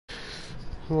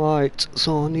Right,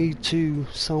 so I need to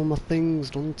sell my things,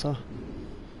 don't I?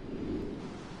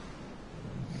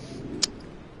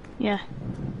 Yeah.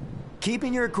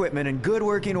 Keeping your equipment in good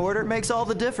working order makes all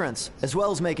the difference, as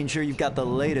well as making sure you've got the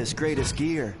latest, greatest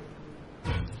gear.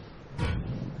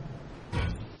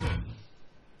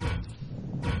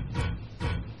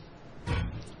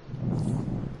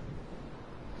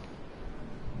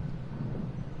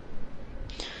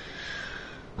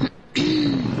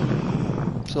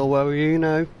 So where are you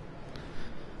now?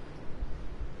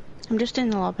 I'm just in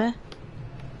the lobby.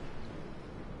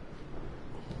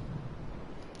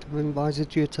 I've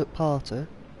invited you to a party.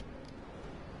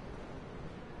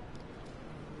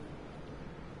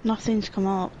 Nothing's come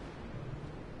up.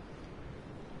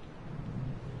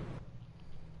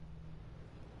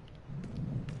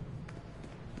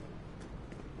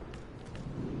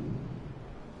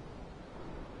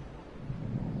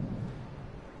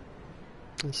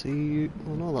 I see you.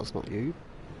 Oh no, that's not you.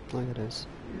 Oh, it is.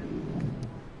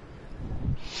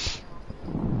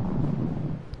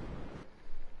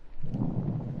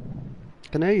 I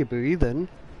can hear you breathing.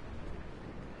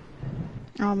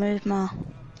 I'll move my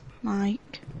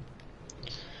mic.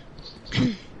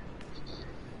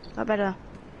 That better?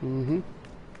 Mm-hmm.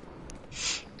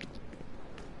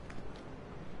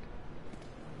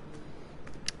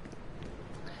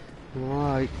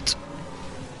 Right.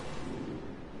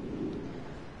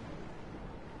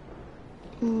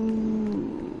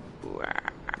 Ooh. I'm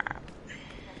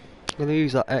gonna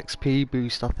use that XP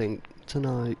boost, I think,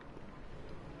 tonight.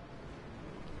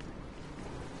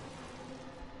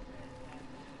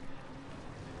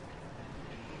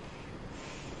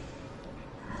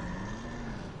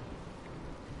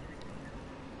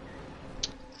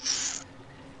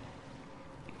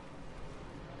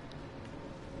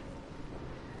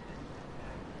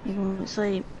 You won't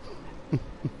sleep.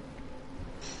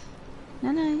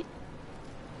 Night night.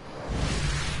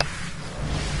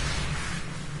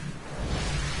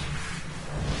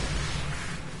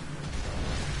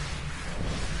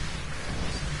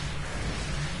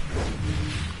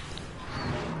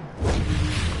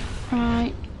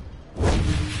 Right.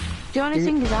 The only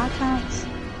thing is I can't.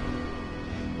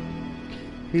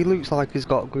 He looks like he's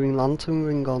got a Green Lantern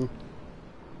ring on.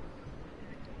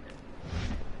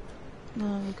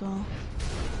 There we go.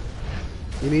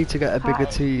 You need to get a bigger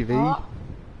TV. What?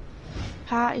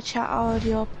 Party chat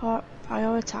audio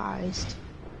prioritised.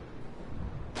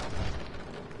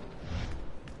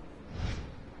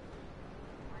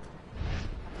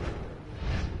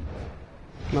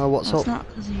 No, what's That's up? not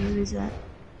because of you, is it?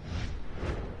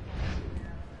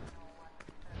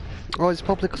 Oh, it's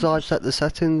probably because I've set the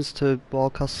settings to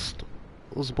broadcast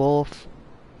us both.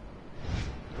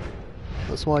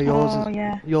 That's why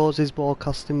yours is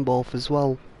broadcasting both as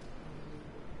well.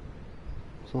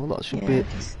 So that should be it.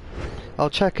 I'll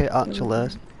check it actually.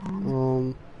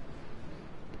 I'll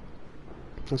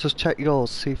just check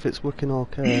yours, see if it's working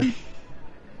okay.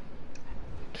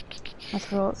 My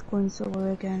throat's going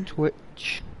sore again.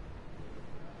 Twitch.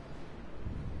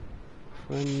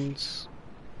 Friends.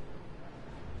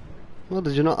 Well,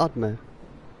 did you not add me?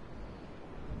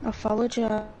 I followed you.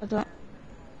 I don't...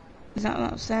 Is that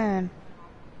not the same?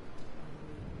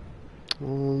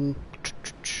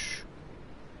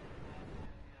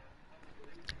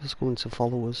 Let's go into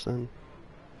followers then.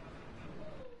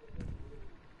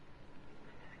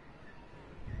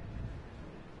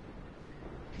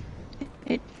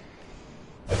 It...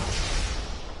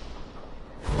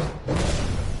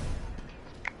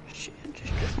 Shit,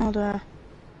 just... Oh, there.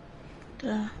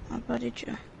 There, I bodied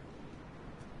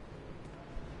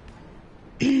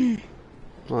you.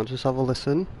 I'll just have a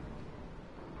listen.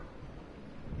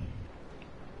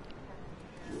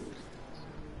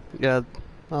 Yeah,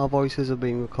 our voices are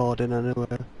being recorded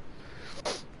anyway.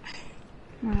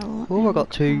 Right, oh, I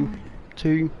got three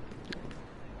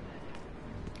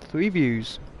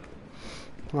views.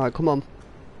 Right, come on.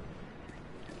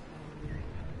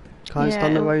 Can't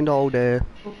stand around all day.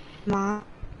 I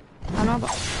know,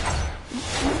 but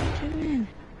what are you doing?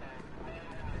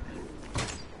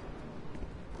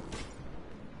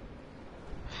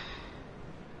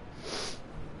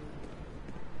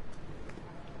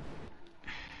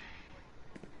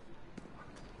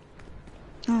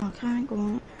 Oh, I can't go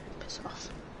on. Piss off.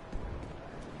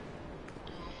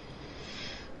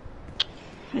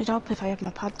 It'd help if I had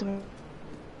my pad there.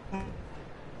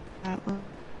 Right, well.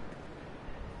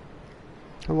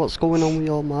 And what's going on with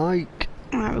your mic?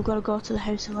 Alright, we've got to go to the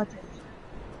House of Legends.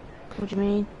 What do you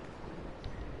mean?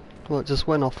 Well, it just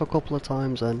went off a couple of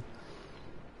times then.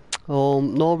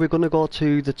 No, we're gonna go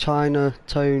to the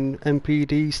Chinatown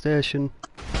MPD station.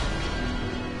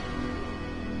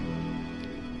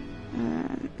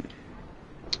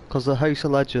 Because the House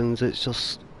of Legends, it's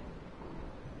just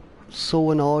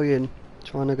so annoying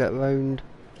trying to get round.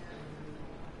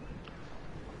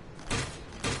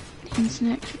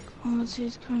 Internet quality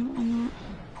is currently not.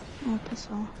 Oh, piss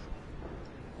off.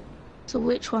 So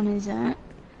which one is it?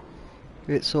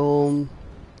 It's wait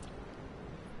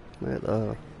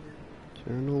there.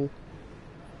 Journal.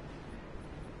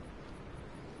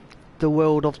 The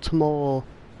World of Tomorrow.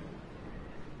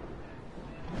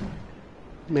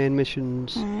 Main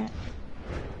missions. Right.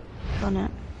 Done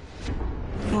it.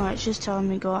 Oh, it's just telling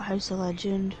me go at House of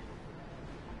Legend.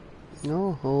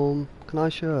 No, can I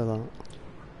share that?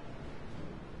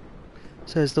 It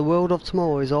says the World of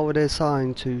Tomorrow is already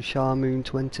assigned to Sharmoon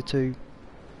 22.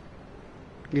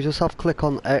 You just have to click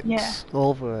on X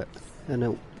over it,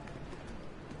 and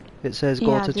it says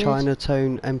go Yeah, to I did.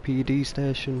 Chinatown MPD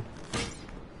station.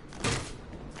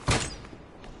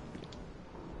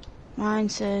 Mine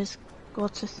says go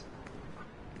to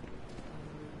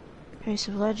House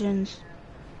of Legends.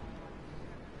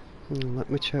 Let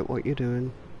me check what you're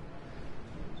doing.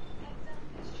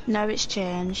 No, it's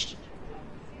changed.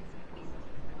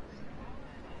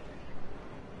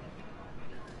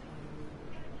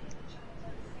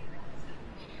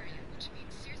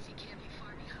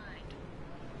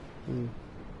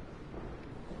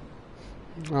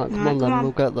 Right, come on then,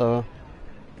 we'll get there.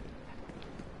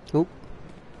 Oh.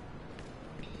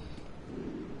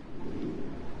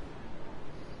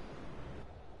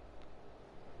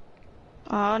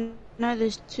 Oh no,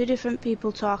 there's two different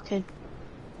people talking.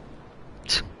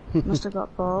 Must have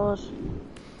got bored.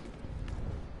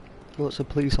 What's a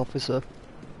police officer?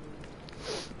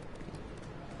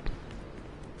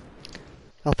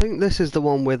 I think this is the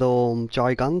one with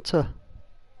Giganta,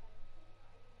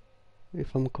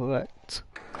 if I'm correct.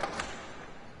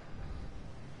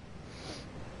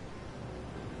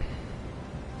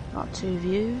 Got 2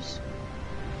 views.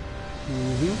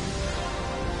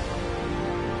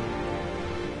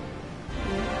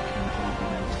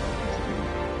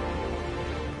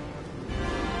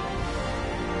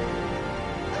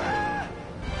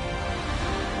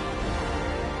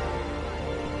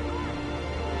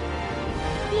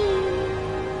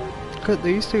 Look at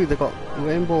these two, they've got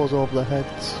rainbows over their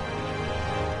heads.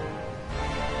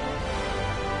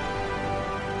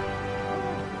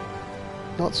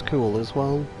 That's cool as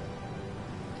well.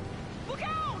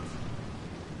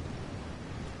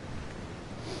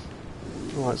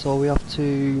 Right, so we have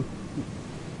to...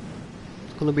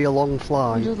 It's going to be a long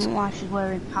flight. He doesn't like she's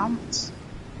wearing pants.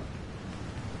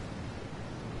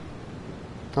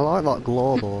 I like that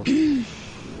glow though.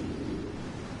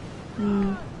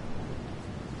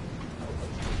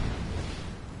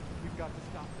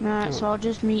 Right, so I'll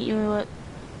just meet you at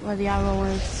where the arrow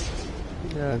is.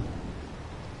 Yeah.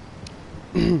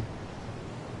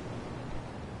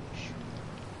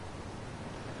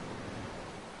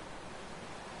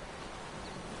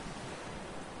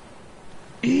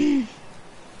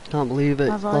 Can't believe it.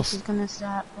 My voice is gonna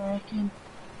start breaking.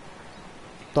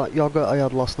 That yogurt I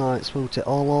had last night spilt it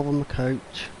all over my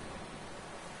couch.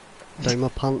 Down my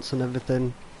pants and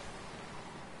everything.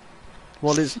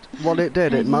 What it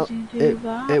did,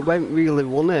 it went really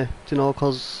runny, do you know,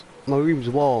 because my room's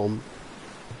warm.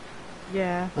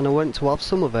 Yeah. And I went to have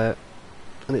some of it,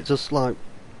 and it just like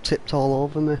tipped all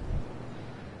over me.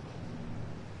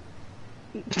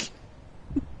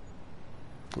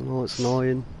 Oh, it's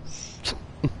annoying. It's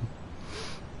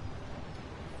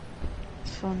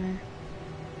funny.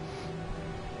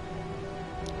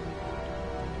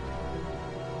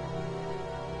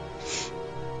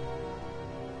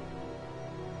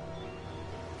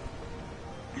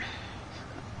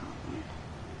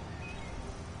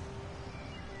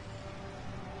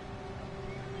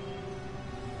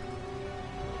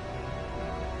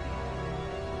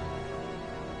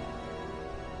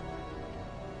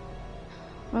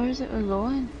 Where is it we're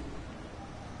going?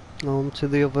 To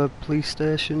the other police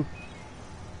station.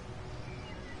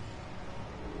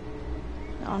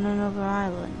 On another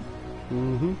island?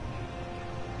 Mm-hmm.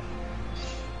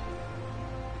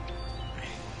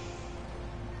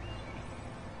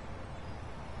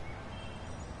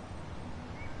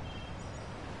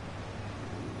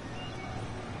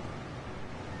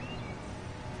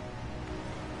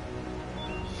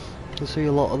 I see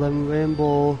a lot of them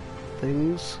rainbow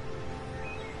things.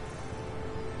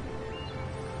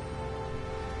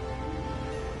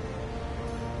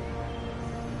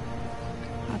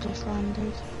 I just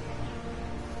landed.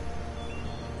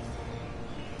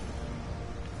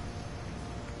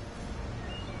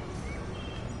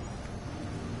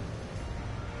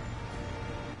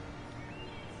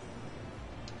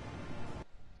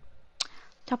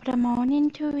 Top of the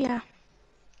morning to ya.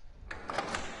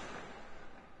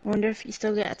 I wonder if you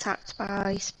still get attacked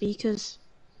by speakers.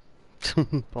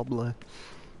 Probably.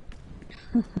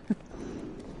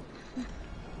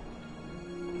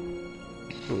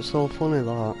 It was so funny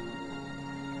that.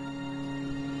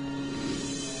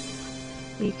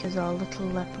 Speakers are little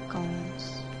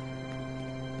leprechauns.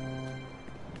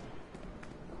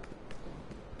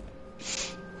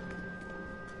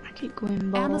 I keep going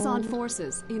bold. Amazon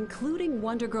forces, including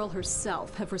Wonder Girl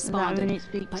herself, have who you responded,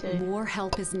 speak but to? more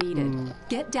help is needed.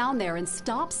 Get down there and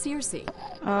stop Circe.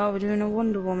 Oh, we're doing a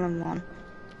Wonder Woman one.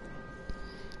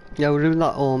 Yeah, we're doing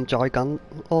that Gigant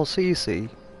or CC.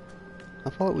 I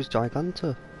thought it was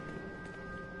Giganta.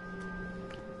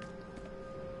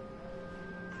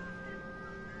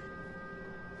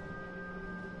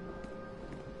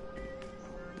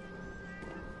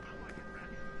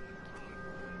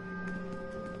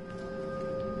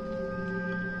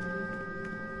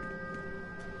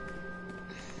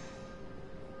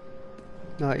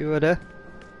 Right, you ready?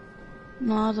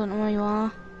 No, I don't know where you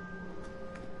are.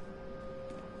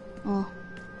 Oh.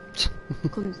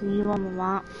 Couldn't see you on the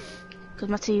map. Because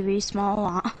my TV's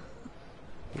small, that.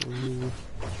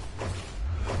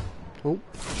 Oh,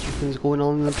 something's going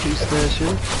on in the police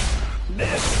station.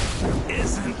 This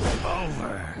isn't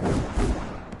over.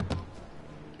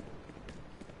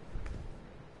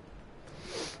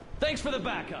 Thanks for the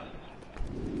backup.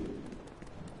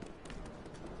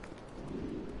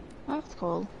 That's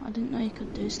cool. I didn't know you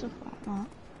could do stuff like that.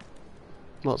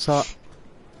 What's that?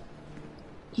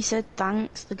 He said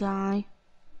thanks, the guy.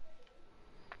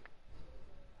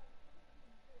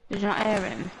 Did you not hear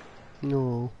him?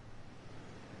 No.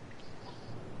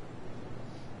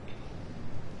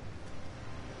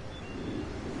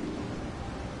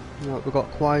 Right, we've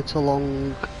got quite a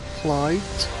long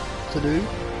flight to do.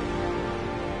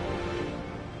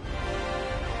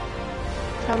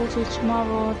 Travel to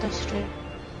tomorrow district.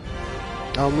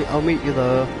 I'll meet you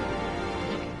there.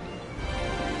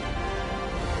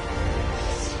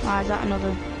 Why is that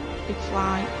another big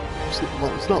flight?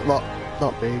 It's not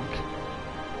that big.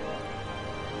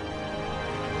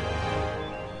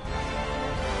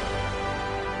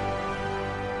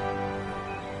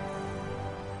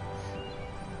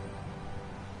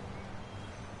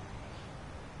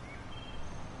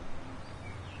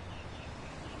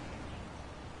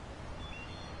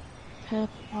 Purple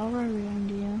power around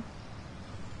here.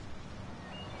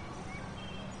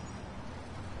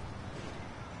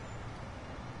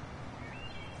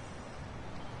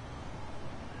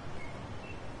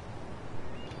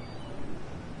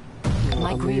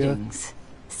 My greetings.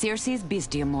 Circe's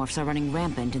bestiamorphs are running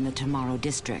rampant in the Tomorrow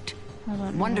district.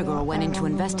 Wonder Girl went in to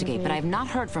investigate, but I have not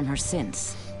heard from her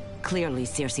since. Clearly,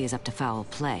 Circe is up to foul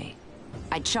play.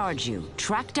 I charge you,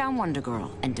 track down Wonder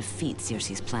Girl and defeat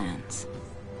Circe's plans.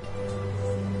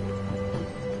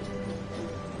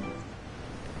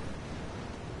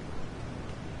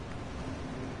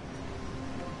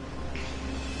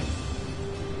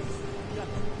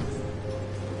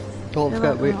 Don't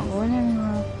forget we're not going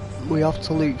anywhere. we have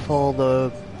to look for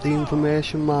the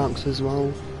information marks as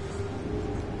well.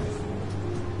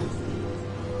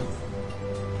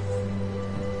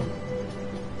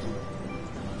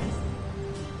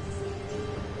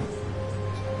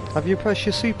 Have you pressed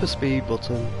your super speed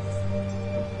button?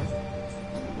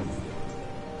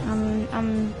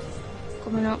 I'm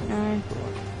coming up now.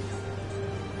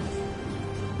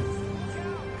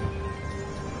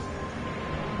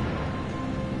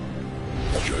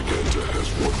 Giganta has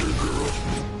Wonder Girl.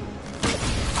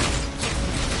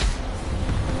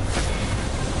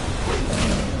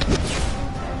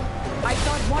 I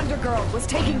thought Wonder Girl was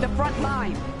taking the front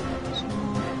line.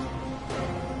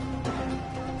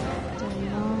 There you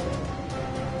are.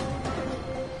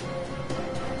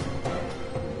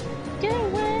 Get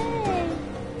away!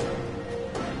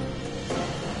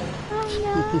 Oh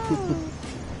no!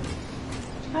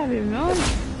 I remember.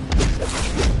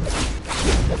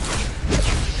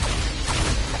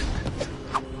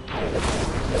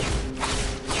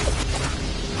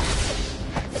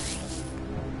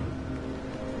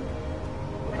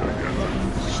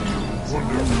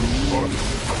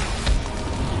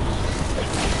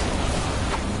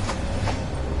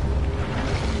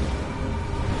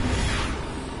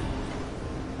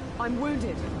 I'm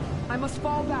wounded. I must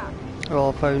fall back. Oh,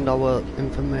 I found our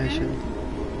information.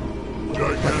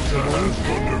 Giganta has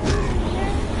Wonder Girl.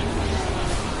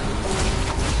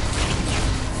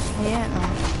 Yeah, no.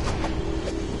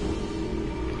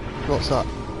 What's that?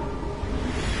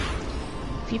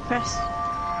 If you press...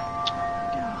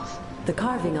 Get off. The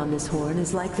carving on this horn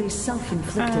is likely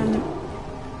self-inflicted. You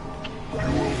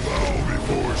will bow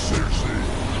before Circe.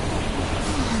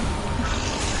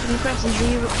 You press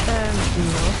zero,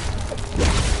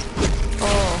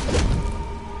 or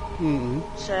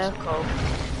circle.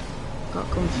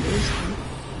 Got confused.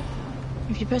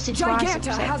 If you press it twice,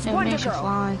 Giganta has it Wonder makes you Girl.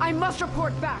 fly. I must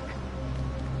report back.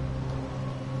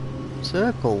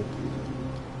 Circle?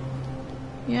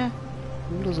 Yeah.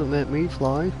 It doesn't make me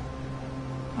fly.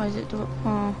 Why is it do?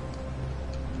 Oh.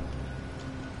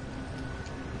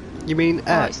 You mean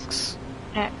Oh, X?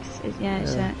 X. It's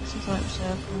X. It's like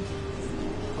circle.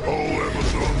 All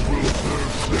Amazons will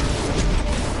serve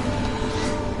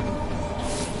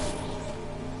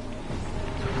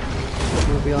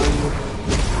You're behind me.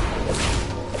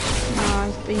 No,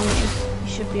 you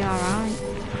should be alright.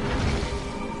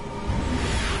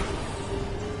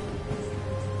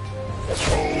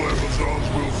 All Amazons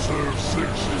will serve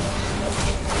Circe.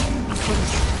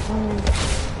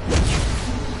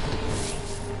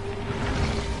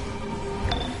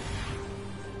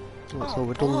 So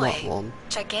we've done that one.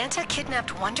 Giganta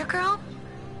kidnapped Wonder Girl?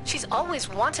 She's always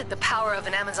wanted the power of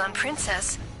an Amazon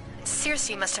princess.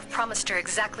 Circe must have promised her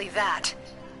exactly that.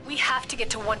 We have to get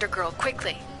to Wonder Girl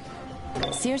quickly.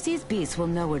 Circe's beasts will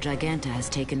know where Giganta has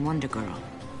taken Wonder Girl.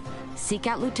 Seek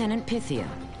out Lieutenant Pythia.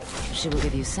 She will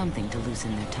give you something to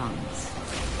loosen their tongues.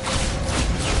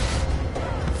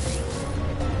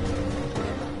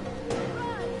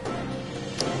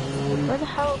 Where the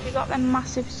hell have you got them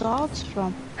massive swords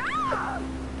from?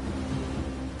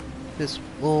 It's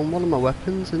one of my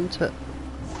weapons, isn't it?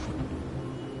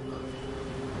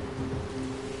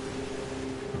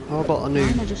 I got a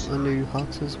new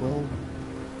hat as well.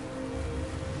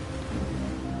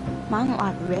 Mine look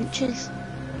like wrenches.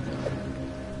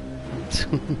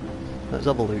 Let's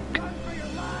have a look.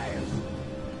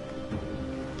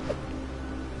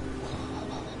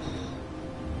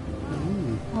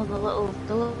 Oh, the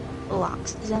little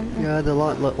axes, aren't they? Yeah, they're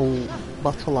like little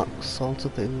battle axe sort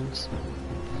of things.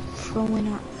 Throwing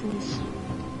axes.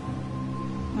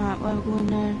 Right, where are we going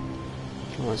now?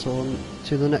 Right, so on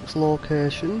to the next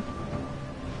location.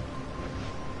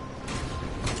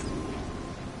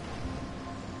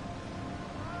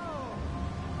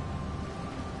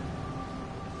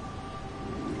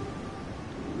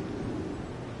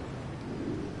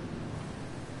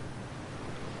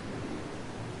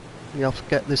 You have to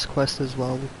get this quest as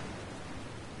well.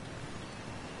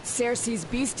 Circe's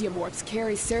bestiamorphs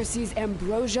carry Circe's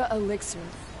ambrosia elixir,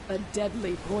 a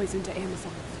deadly poison to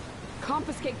Amazons.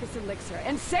 Confiscate this elixir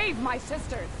and save my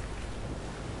sisters!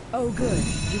 Oh good,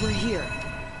 you are here.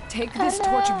 Take this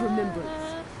torch of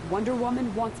remembrance. Wonder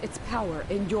Woman wants its power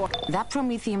in your... That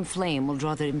promethium flame will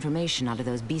draw the information out of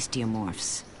those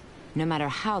bestiamorphs. No matter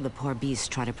how the poor beasts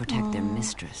try to protect their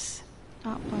mistress.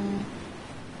 That way.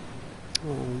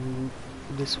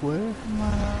 This way?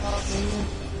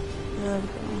 There we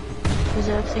go.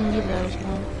 Reserve thingy there as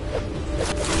well.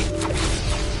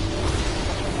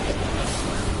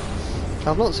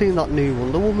 I've not seen that new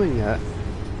Wonder Woman yet.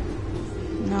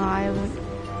 No, I haven't.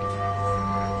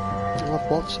 I've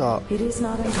watched that. It is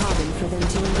not uncommon for them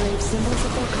to engrave symbols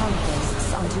of their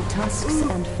conquests onto tusks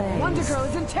and fangs. Wonder Girl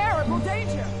is in terrible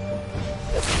danger!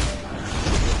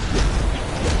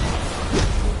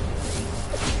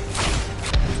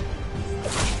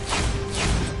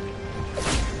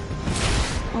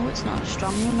 Oh, it's not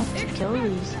strong enough to kill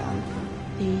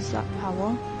these that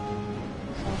power.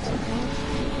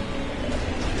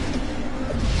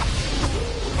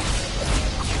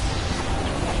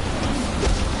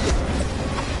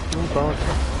 Oh god.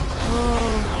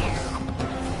 Oh.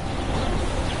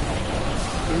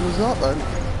 Who was that then?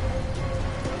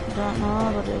 I don't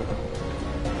know, but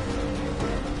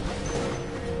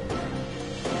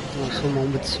Oh, someone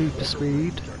with super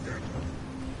speed.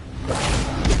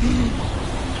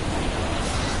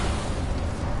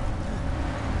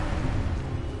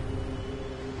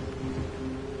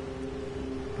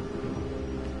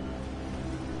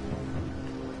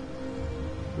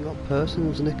 That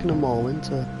person's nicking them all,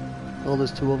 isn't it? Oh,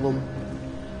 there's two of them.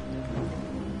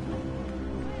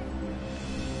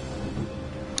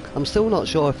 I'm still not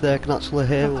sure if they can actually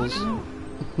hear us.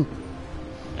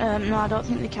 no, I don't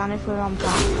think they can if we're on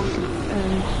party.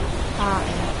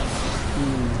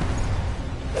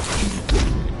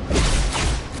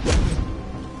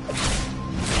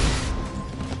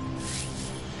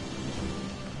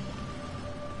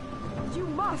 You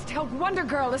must help Wonder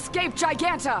Girl escape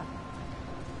Giganta!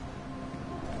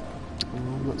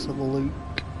 Oh, let's have a look.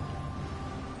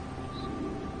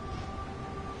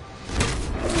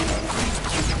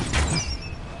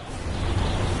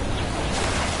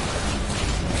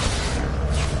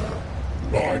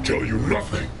 I tell you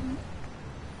nothing.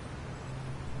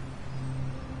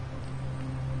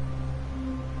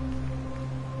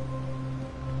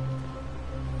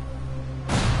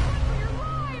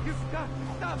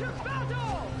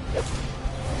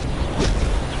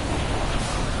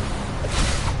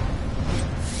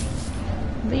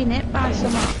 Being hit by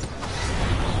someone.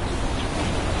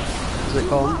 Is it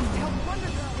gone?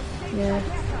 Yeah.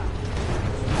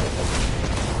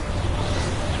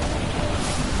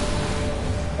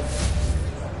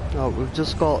 Oh, we've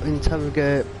just got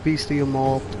interrogate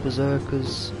bestiomorphed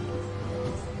berserkers.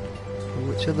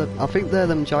 Which are the? I think they're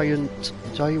them giant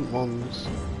ones.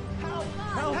 Help!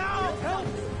 Help! Help!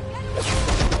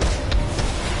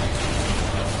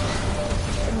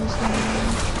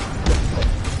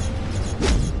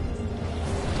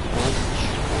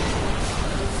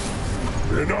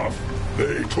 Enough!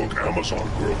 They took Amazon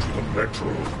Girl to the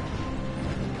metro.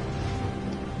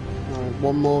 Right,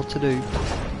 one more to do.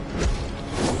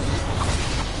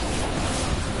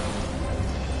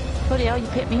 Bloody hell, you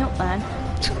picked me up then.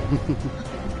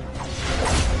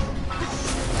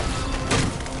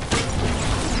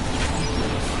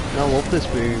 I love this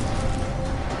move.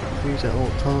 Use it all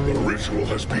the time. The ritual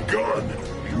has begun.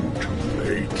 You too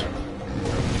late.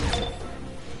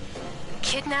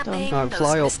 Kidnapping, Right, those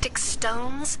fly up. mystic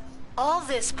stones, all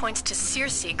this points to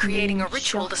Circe creating a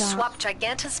ritual to shut up. swap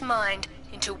Giganta's mind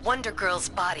into Wonder Girl's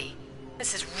body.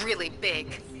 This is really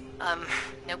big.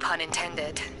 No pun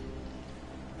intended.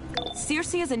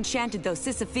 Circe has enchanted those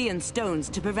Sisyphean stones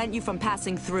to prevent you from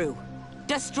passing through.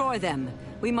 Destroy them.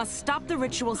 We must stop the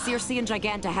ritual Circe and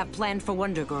Giganta have planned for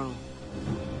Wonder Girl.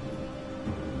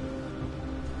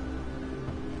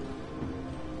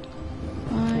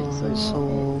 Right,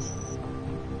 so it's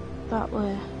that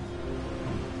way.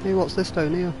 hey, what's this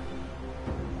down here?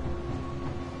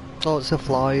 Oh, it's a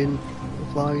flying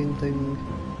thing.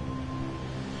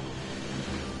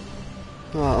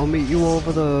 Alright, I'll meet you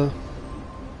over there.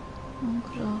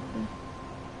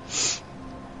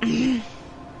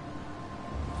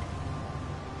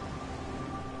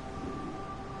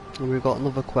 And we've got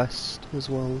another quest as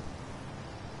well.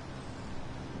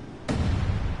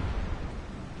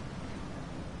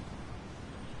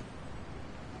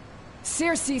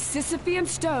 Circe's Sisyphean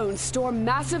stones store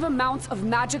massive amounts of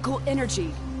magical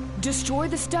energy. Destroy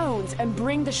the stones and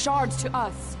bring the shards to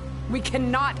us. We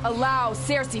cannot allow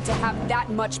Circe to have that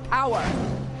much power.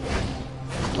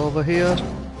 Over here.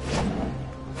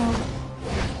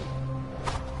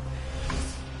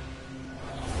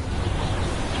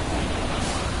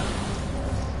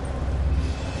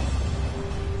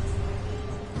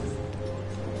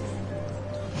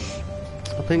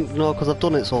 I think, no, because I've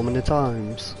done it so many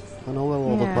times. I know where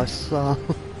all the quests are.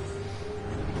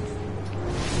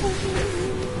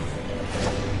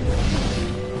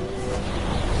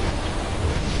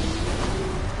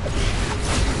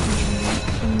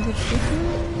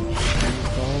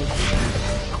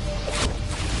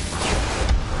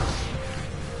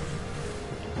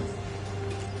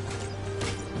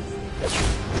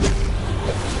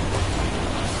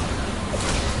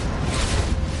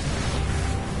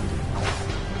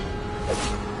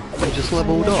 Just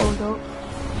leveled up. Yeah.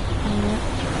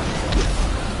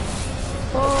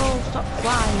 Oh, stop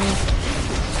flying.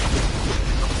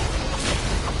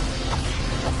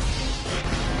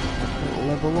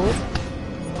 Level up.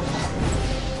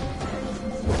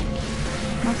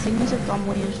 My things have gone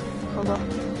weird. Hold up.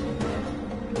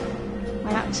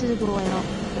 My axes are blowing up.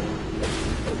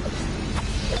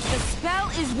 The spell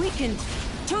is weakened.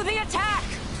 To the attack!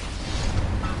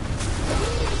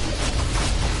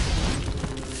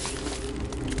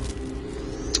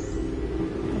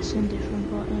 Pressing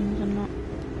different buttons and not.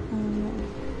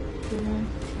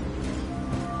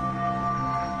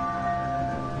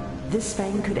 This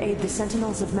fang could aid the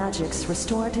Sentinels of Magic's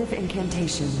restorative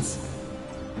incantations.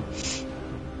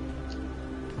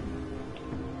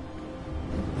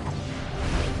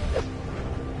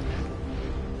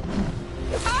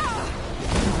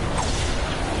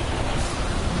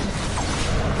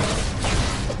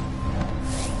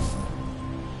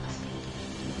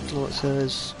 Oh, it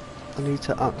says I need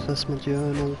to access my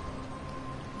journal.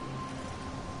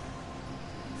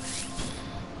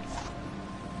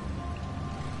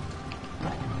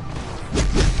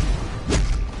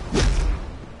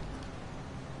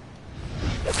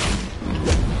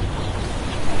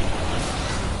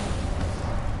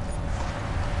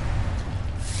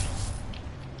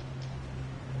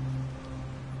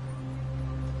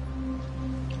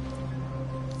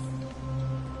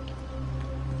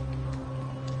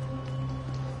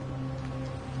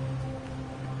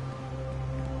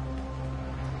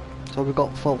 So we've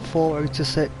got 4 out of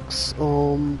 6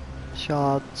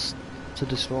 shards to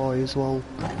destroy as well.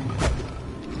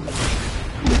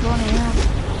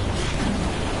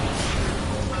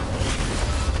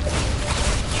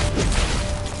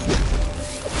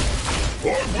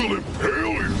 will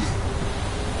impale you.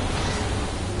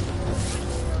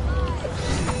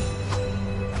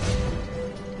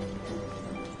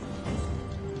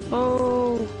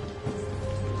 Oh.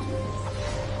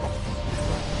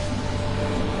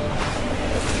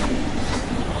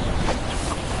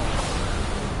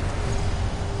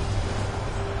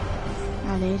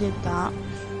 I needed that.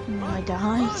 I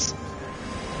died.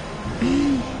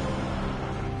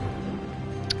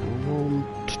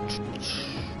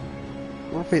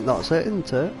 I think that's it,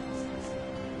 isn't it?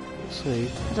 Let's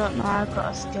see. I don't know, I've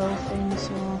got a skill thing,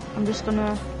 so I'm just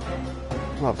gonna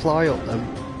Right, fly up then.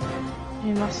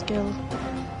 do my skill.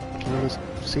 I'm gonna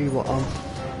see what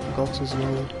I've got as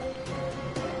well.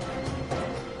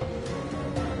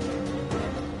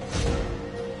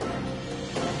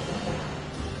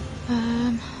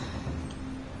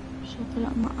 So I'll put it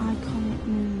on my iconic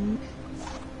move.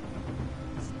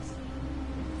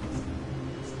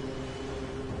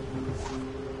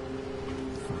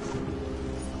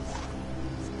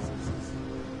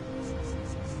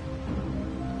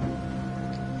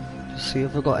 Just see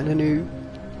if I've got any new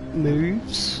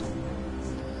moves.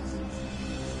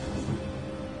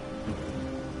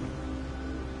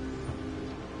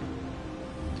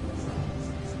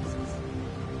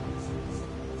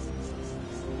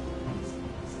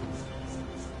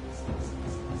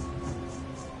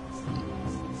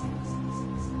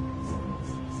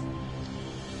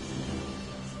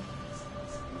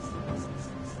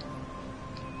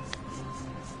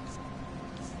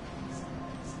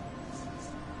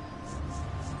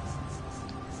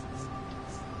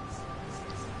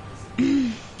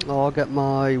 Oh, I'll get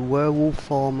my werewolf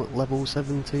form at level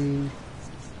 17.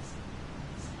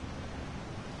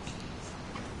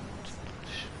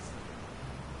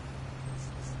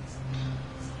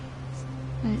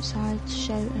 Outside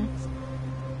shouting.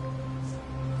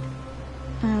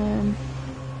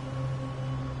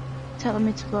 Telling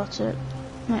me to go to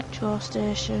metro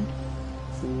station.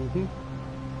 Mm-hmm.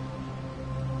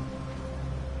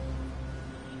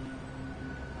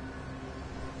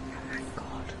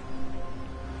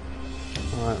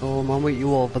 Right, oh, I'll meet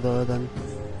you over there then.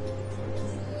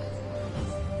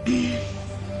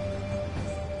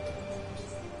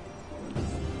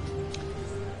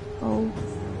 Oh,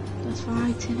 there's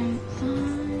fighting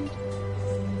outside.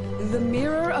 The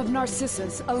Mirror of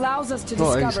Narcissus allows us to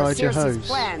What, discover inside your Circe's house?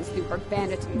 plans through her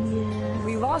vanity. Yeah.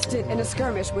 We lost it in a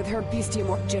skirmish with her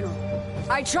bestiamorph general.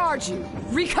 I charge you,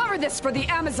 recover this for the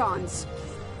Amazons!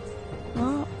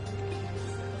 What?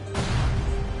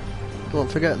 Don't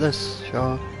forget this,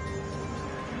 Char.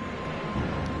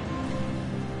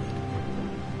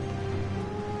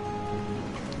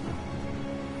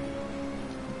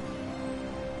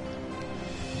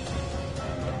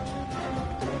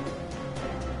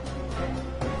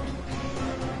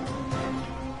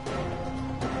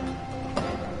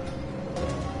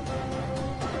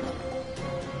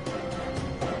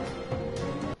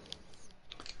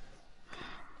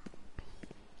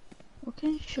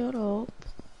 Okay, shut up.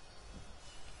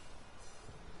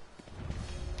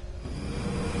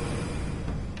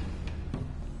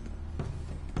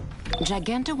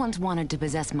 Giganta once wanted to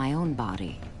possess my own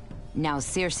body. Now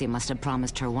Circe must have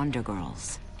promised her Wonder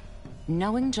Girls.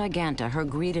 Knowing Giganta, her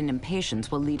greed and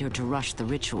impatience will lead her to rush the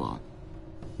ritual.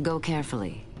 Go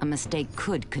carefully. A mistake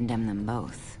could condemn them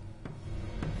both.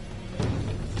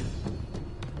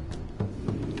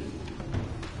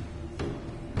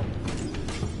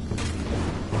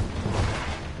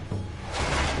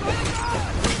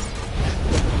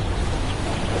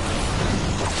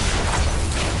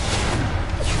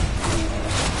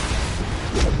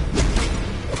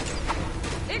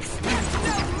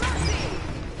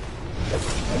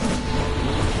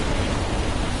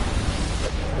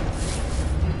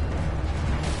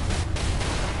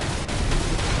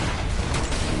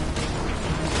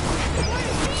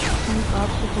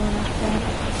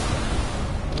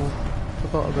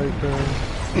 Forgot about the...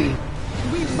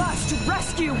 We must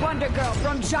rescue Wonder Girl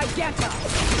from Giganta!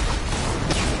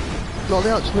 No,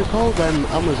 they actually call them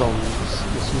Amazons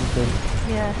or something.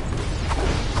 Yeah.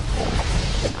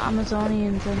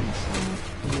 Amazonians, aren't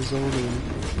they? Amazonian.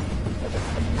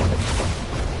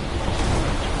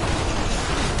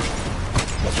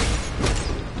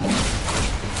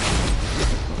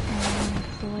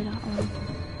 Boy, that one.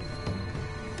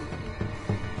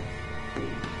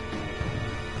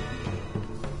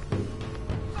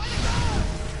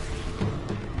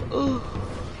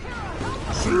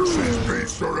 Circe's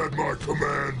beasts are at my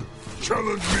command.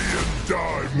 Challenge me and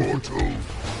die, mortal.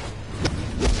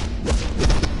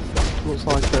 Looks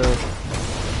like a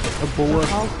boa. A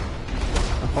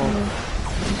hog.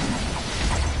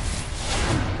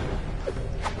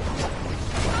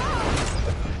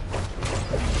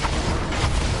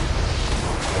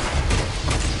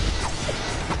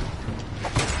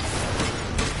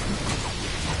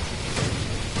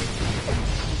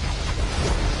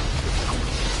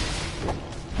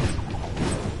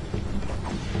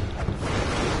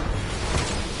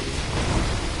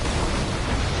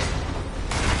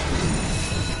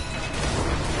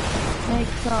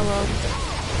 Follow.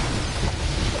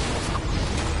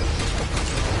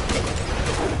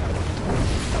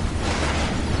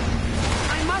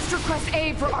 I must request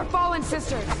aid for our fallen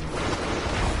sisters.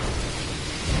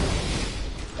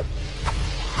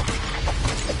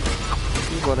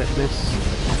 You got it, miss.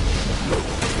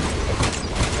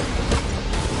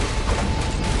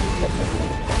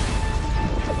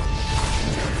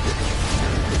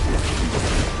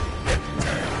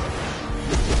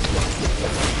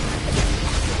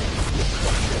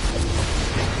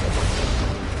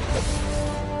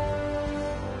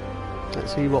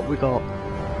 Let's see what we got.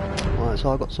 Right,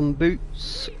 so I got some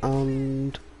boots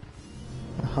and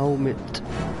a helmet.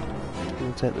 I'm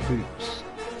gonna take the boots.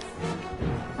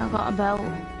 I got a belt.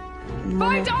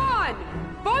 Fight on!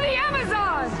 For the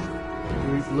Amazons!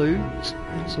 Loot,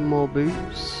 some more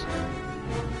boots.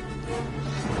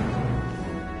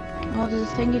 Oh, there's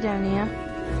a thingy down here.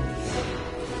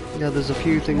 Yeah, there's a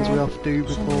few things we have to do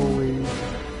before we...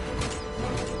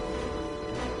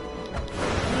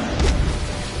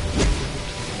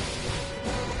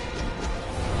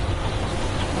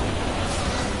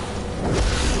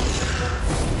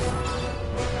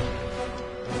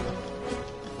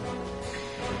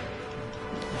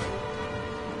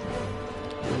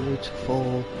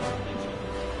 Beautiful.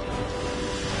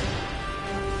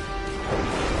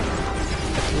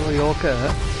 Oh, you okay?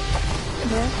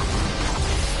 Yeah.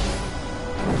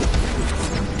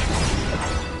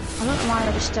 I don't know why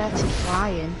I just started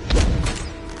flying.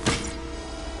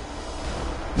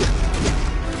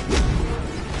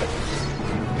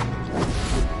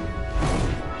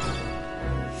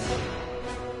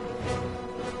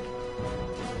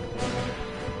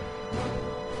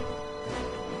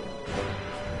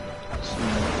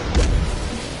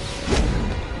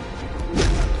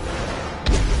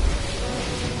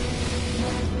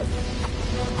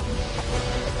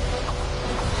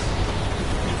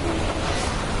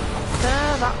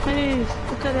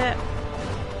 Look at it.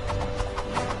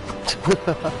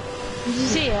 Did you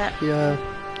see it? Yeah.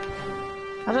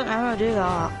 I don't know how to do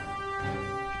that.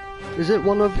 Is it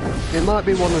one of... It might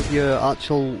be one of your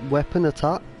actual weapon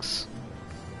attacks.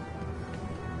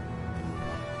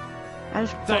 I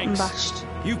just button bashed.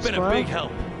 You've been a big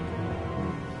help.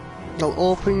 Now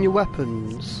open your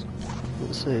weapons.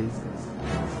 Let's see.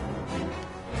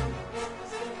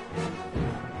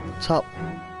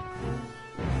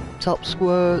 Tap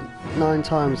square 9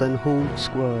 times, then hold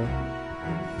square.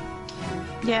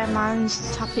 Yeah,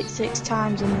 mine's tap it 6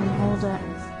 times and then hold it.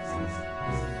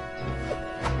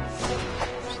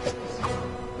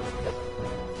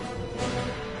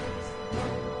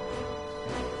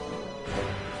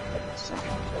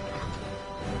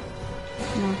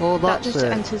 No, Oh, that's that just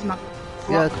it. enters my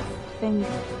Yeah. thing.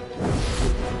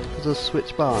 There's a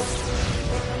switch back.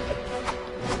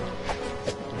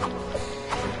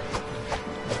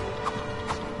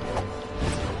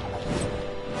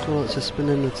 Oh, it's a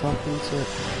spinning attack, isn't it?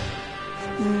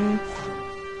 Mm.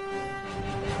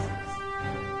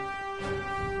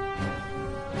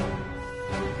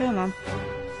 Come on.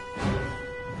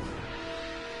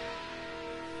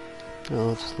 Oh,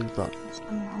 I'll just leave that.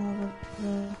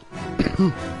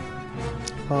 There.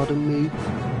 Pardon me.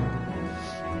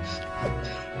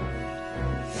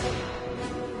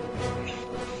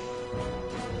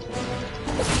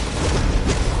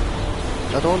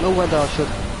 I don't know whether I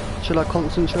should I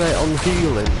concentrate on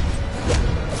healing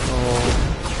or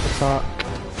attack.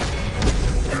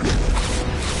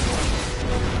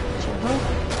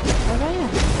 Where are you?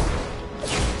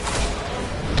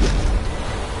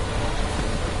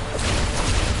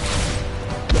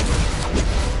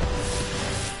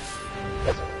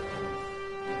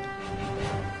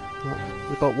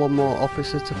 We've got one more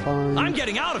officer to find. I'm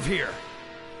getting out of here.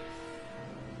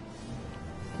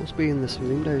 Must be in this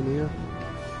room down here.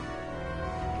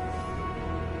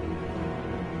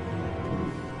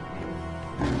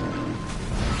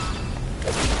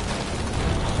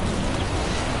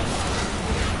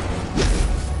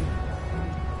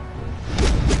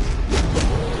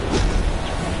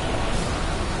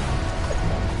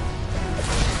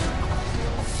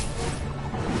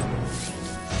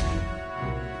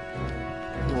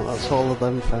 All of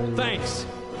them found. Thanks.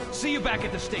 See you back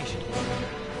at the station.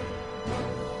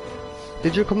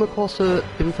 Did you come across a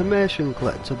information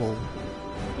collectible?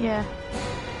 Yeah.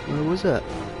 Where was it?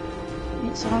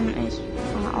 It's on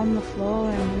the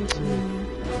floor and it's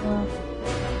well.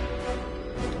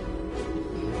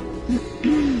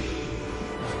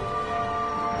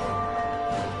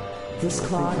 This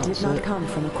claw did not come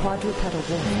from a quadrupedal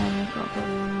wolf. Yeah, I've got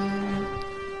the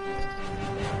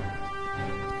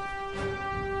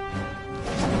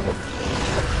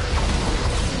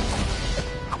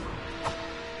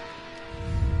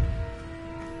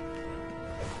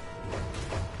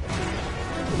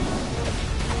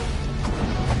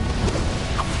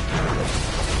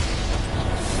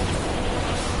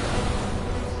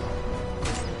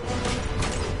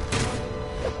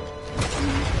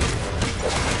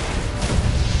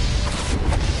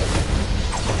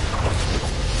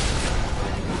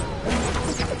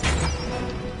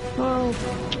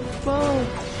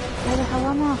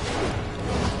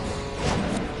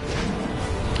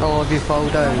Have you fall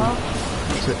down?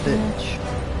 Is it ditch?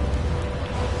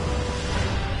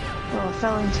 Well, I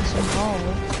fell into some hole.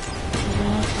 I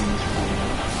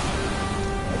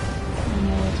don't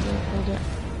know if I avoid it.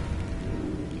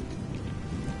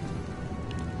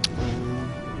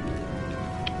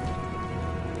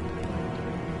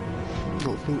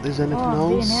 Don't think there's anything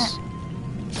else.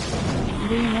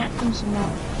 Being hit from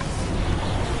someone.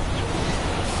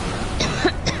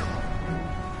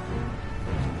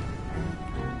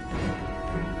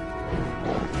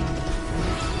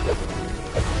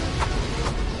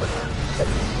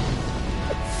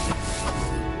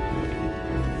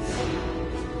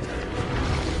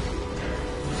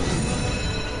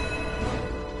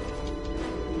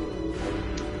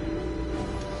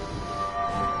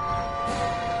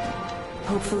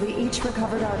 Hopefully each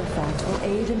recovered artifact will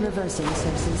aid in reversing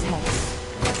Cersei's hex.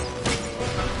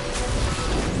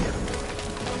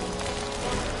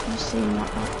 I've seen what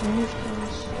that move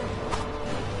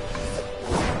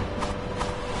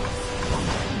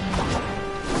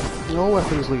does. Your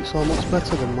weapons look so much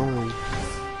better than mine.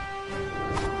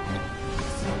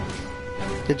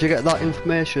 Did you get that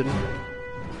information?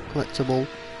 Collectible?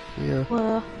 Yeah.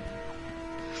 Well.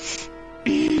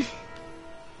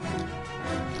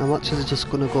 I'm actually just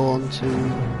gonna go on to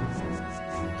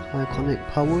iconic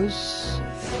powers.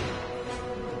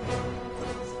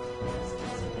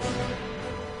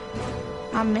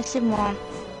 I'm missing one.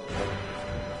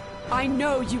 I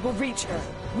know you will reach her.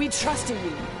 We trust in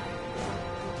you.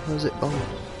 Where's it gone?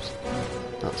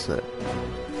 That's it.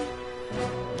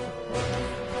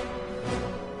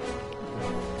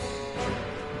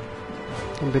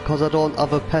 And because I don't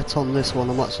have a pet on this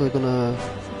one, I'm actually gonna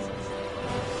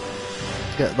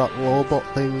get that robot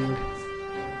thing.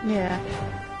 Yeah.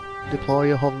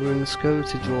 Deploy a hovering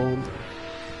security drone.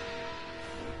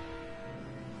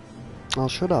 Or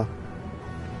should I?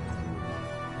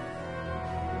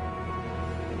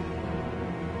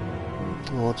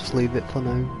 Oh, I'll just leave it for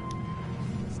now.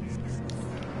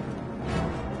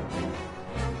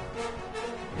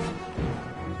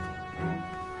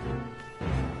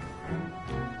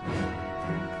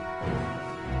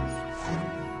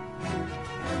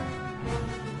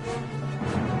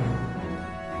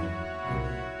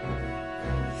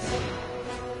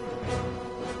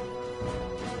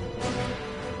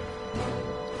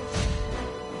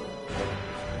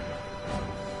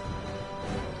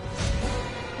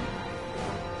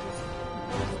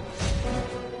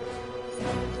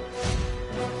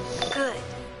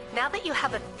 Now that you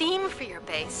have a theme for your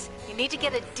base, you need to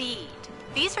get a deed.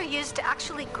 These are used to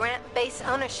actually grant base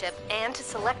ownership and to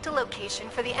select a location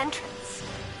for the entrance.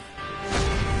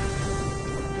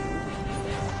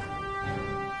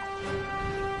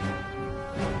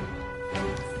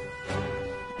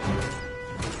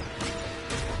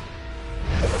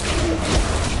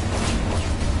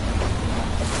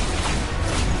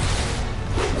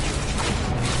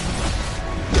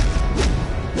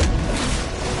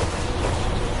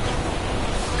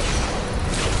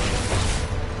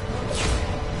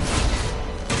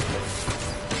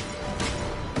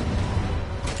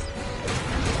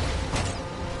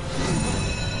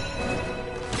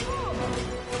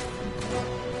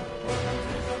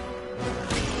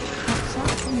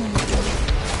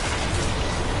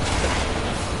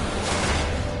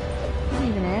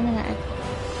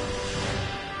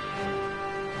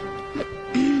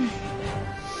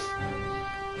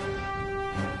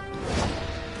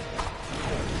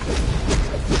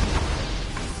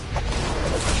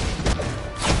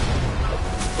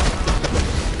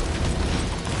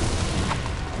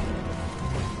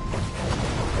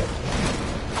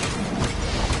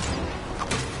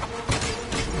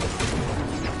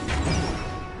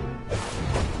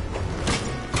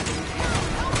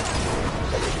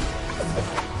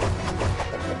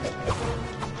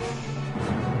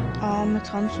 My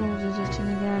tonsils is itching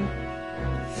again.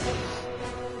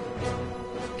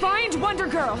 Find Wonder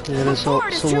Girl Yeah, before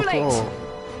it is too late.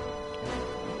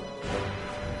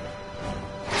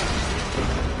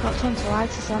 Got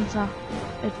tonsillitis, Santa.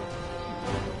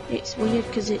 It's weird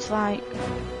because it's like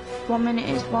 1 minute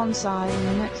it's one side and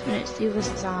the next minute it's the other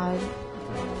side.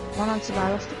 One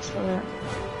antibiotics for it.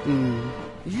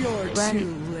 You're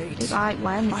too late. It's like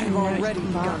when I've already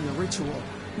begun the ritual.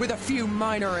 With a few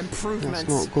minor improvements.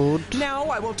 That's not good. Now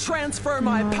I will transfer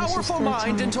my powerful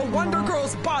mind into Wonder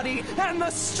Girl's body, and the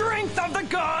strength of the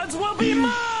gods will be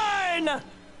mine!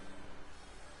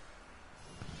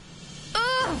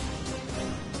 Ugh!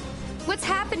 What's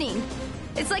happening?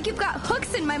 It's like you've got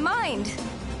hooks in my mind.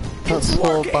 That's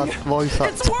so bad voice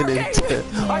acting into it.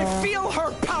 I feel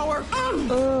her power!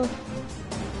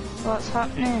 What's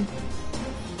happening?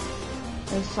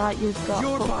 It's like you've got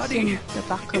Your hooks body in the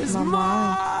back of is my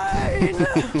mind.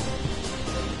 mine.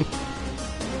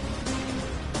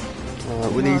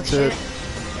 We need to. Yeah,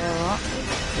 what?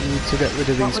 We need to get rid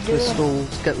of What these we're doing?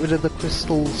 crystals. Get rid of the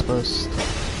crystals first.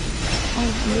 Oh,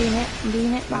 I'm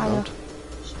doing it, by her.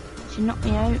 She knocked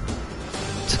me out.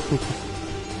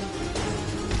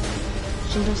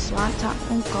 She just like that.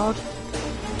 Oh God.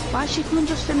 Why is she coming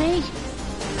just for me?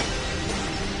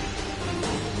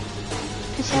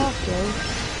 Piss off,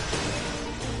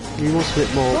 you. You must be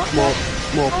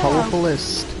more powerful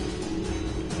list.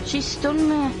 She stunned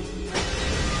me.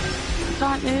 I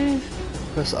can't move.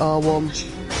 Press R1.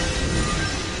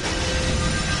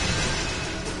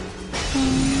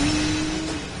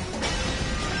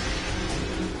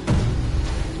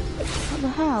 What the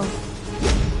hell?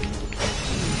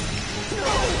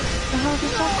 The hell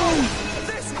just happened?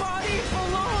 This body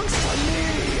belongs to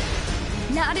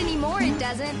me. Not anymore, it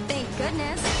doesn't, thank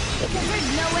goodness. Because there's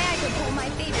no way I could pull my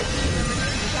favorite piece over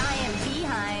your giant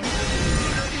behind.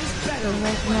 Better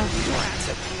brat.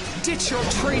 Ditch your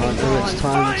training Right, rod. it's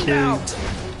time Find to- out.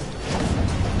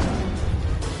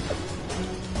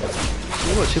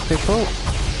 What should pick up?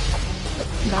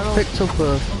 Barrel. Picked up a.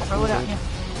 I'll throw it at you.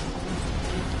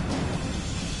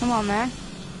 Come on, man.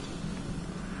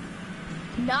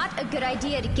 Not a good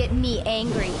idea to get me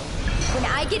angry. When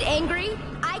I get angry,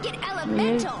 I get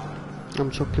elemental.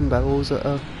 I'm chucking barrels at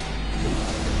her.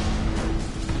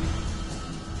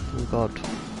 Oh God.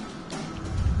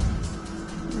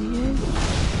 Are you?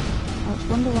 Oh, it's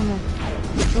Wonder Woman.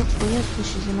 It looks weird because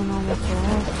she's in a normal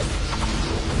floor.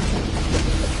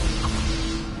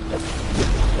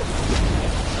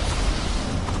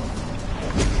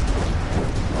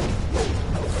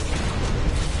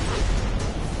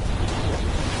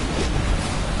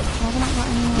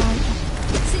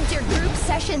 Since your group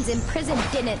sessions in prison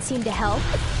didn't seem to help,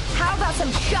 how about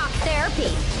some shock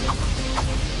therapy?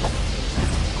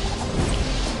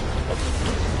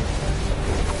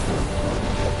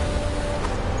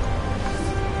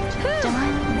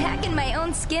 Back in my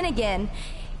own skin again.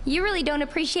 You really don't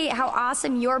appreciate how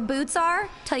awesome your boots are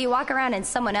till you walk around in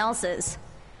someone else's.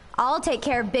 I'll take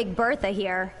care of Big Bertha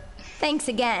here. Thanks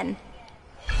again.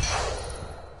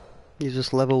 You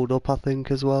just leveled up, I think,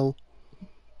 as well.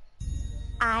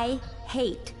 I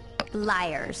hate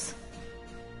liars.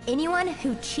 Anyone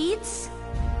who cheats,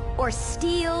 or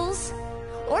steals,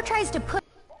 or tries to put...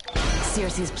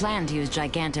 Circe's plan to use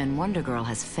Giganta and Wonder Girl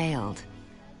has failed.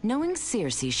 Knowing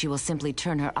Circe, she will simply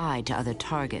turn her eye to other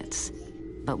targets.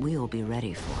 But we will be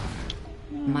ready for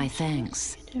her. My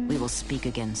thanks. We will speak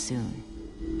again soon.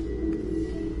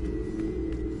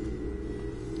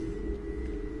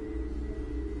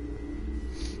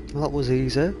 That was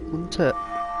easy, wasn't it?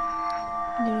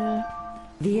 Yeah.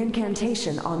 The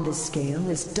incantation on this scale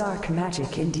is dark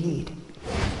magic indeed.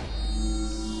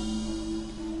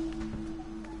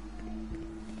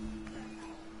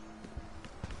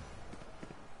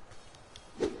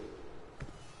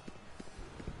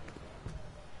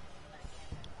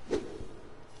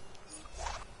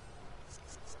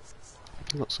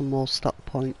 Got some more stat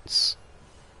points.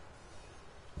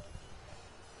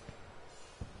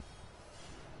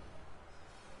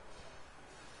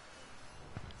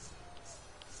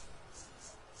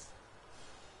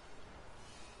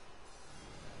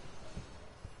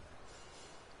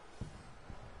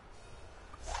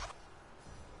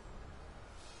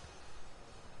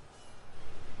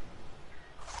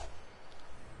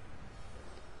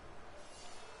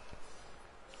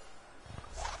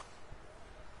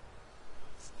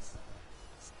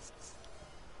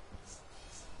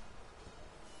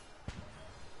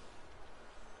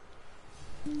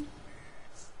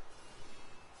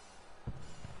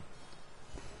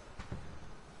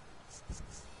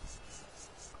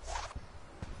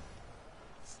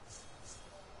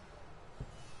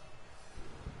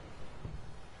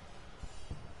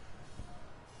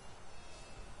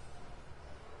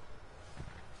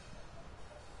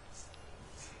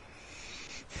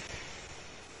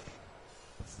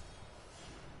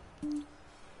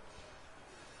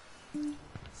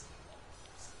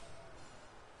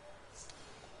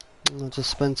 I just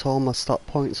spent all my stat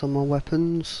points on my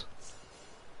weapons.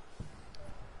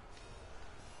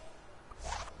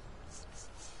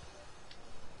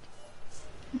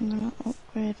 I'm gonna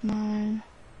upgrade mine.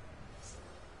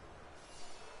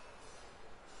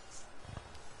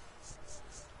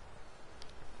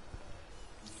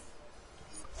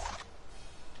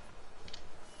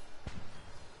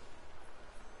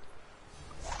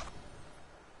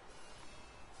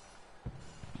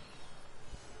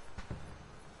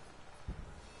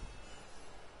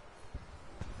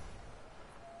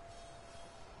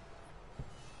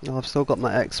 I've still got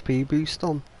my XP boost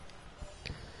on.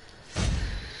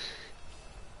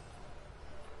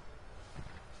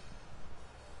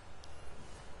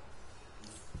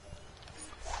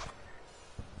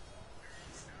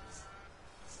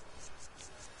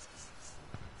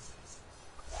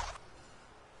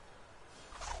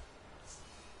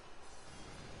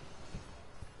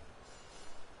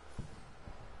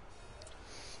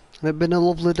 It's been a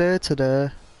lovely day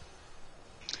today.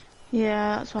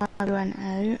 Yeah, that's why I went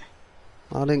out.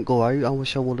 I didn't go out, I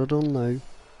wish I would have done now.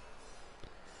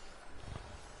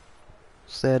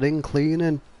 Stayed in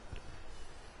cleaning.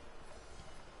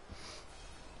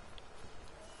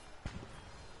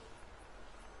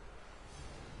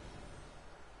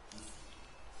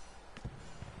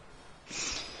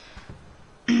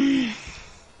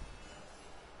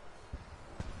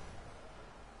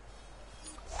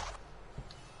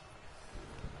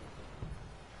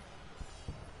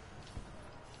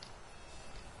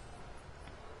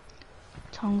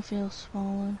 Tongue feels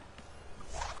swollen.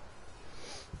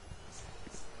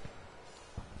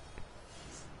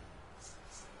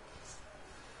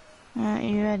 Right,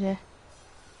 you ready?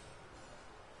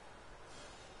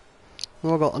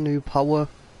 I got a new power.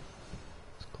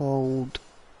 It's called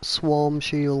Swarm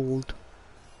Shield.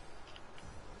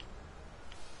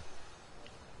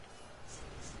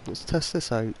 Let's test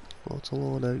this out. Auto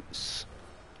loadouts.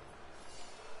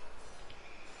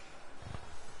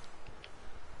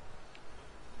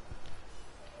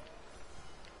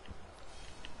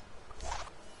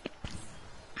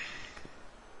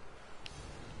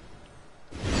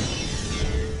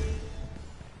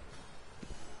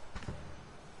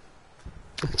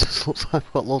 It just looks like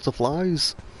I've got loads of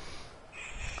flies.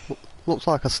 Looks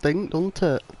like a stink, doesn't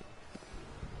it?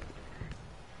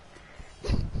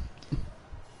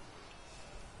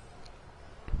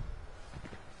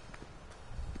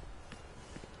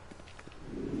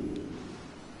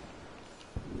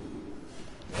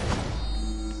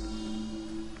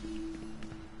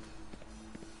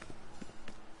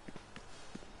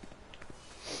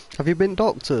 Have you been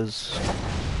doctors?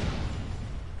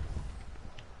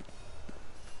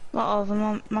 What,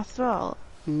 over my throat?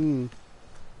 Hmm.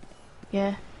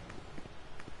 Yeah.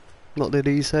 What did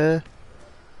he say?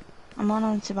 I'm on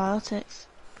antibiotics.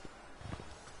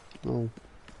 Oh.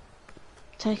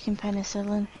 Taking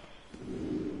penicillin.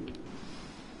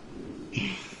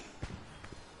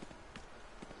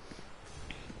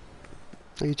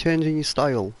 Are you changing your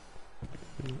style?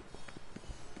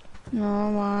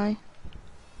 No, why?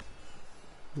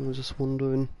 I was just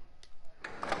wondering.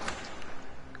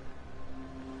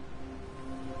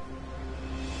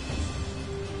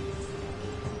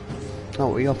 Oh,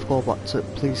 we have to go back to the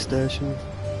police station.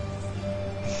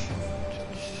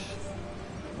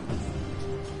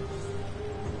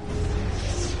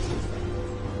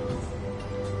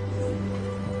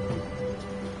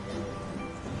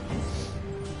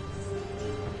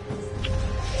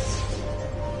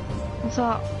 I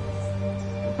thought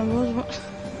I was.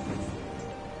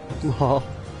 What?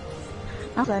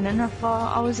 Nothing, and I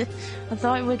thought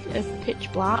it would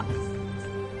pitch black.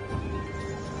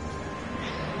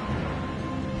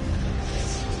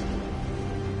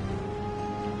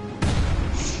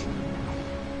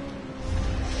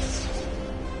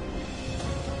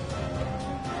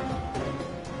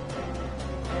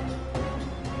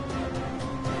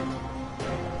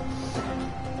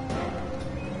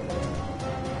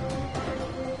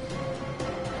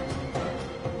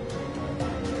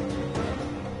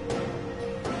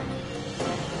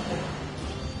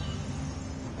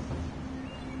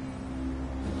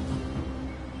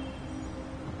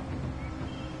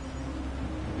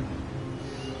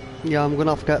 Yeah, I'm gonna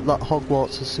have to get that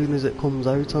Hogwarts as soon as it comes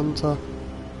out, aren't I?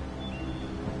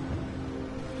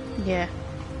 Yeah.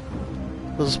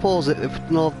 I suppose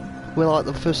if not, we're like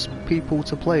the first people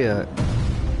to play it.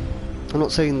 I'm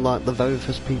not saying like the very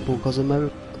first people, because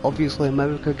obviously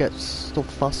America gets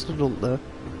stuff faster, don't they?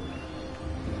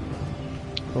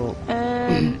 But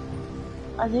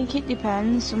I think it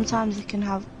depends. Sometimes they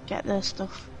can get their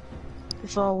stuff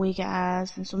before we get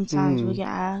ours, and sometimes we get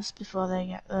ours before they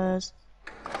get theirs.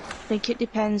 I think it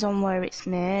depends on where it's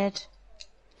made.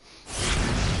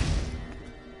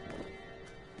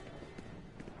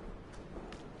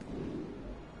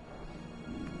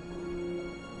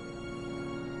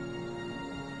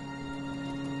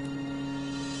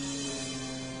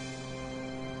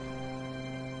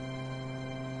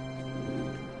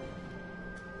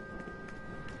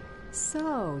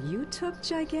 So, you took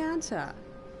Giganta.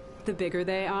 The bigger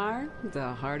they are, the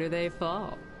harder they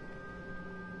fall.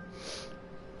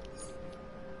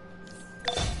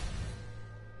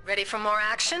 Ready for more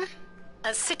action?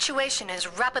 A situation is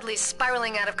rapidly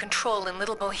spiraling out of control in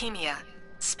Little Bohemia.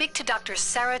 Speak to Dr.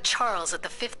 Sarah Charles at the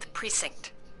 5th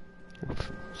Precinct.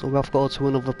 So we have to go to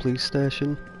another police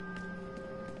station.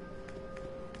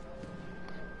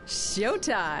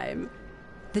 Showtime!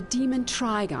 The demon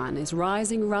Trigon is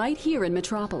rising right here in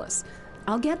Metropolis.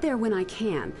 I'll get there when I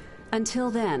can.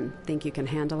 Until then, think you can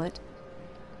handle it?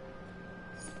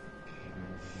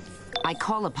 I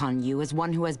call upon you as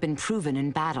one who has been proven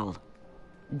in battle.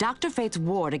 Dr. Fate's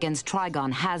ward against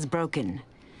Trigon has broken.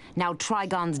 Now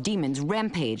Trigon's demons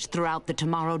rampage throughout the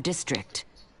Tomorrow District.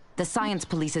 The Science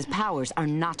Police's powers are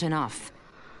not enough.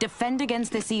 Defend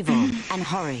against this evil, and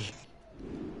hurry.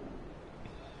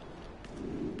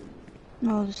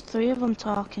 No, there's 3 of them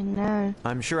talking now.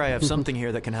 I'm sure I have something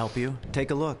here that can help you.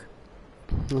 Take a look.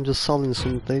 I'm just selling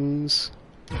some things.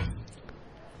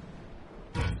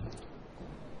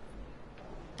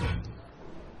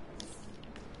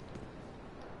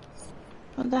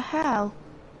 What the hell?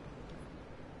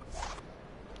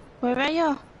 Where are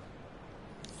you?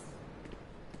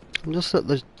 I'm just at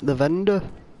the vendor.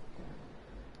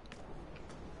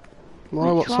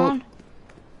 Why, Which what's one? up?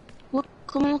 Look,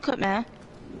 come and look at me.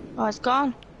 Oh, it's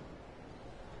gone.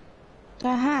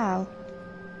 The hell?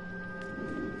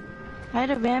 I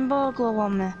had a rainbow glow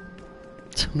on me.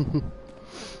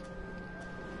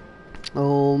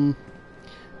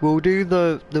 We'll do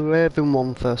the Raven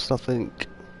one first, I think.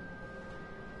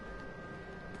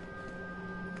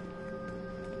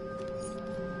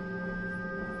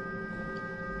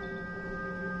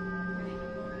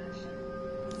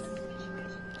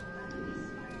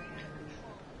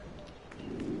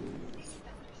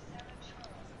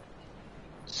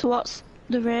 So what's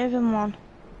the Raven one?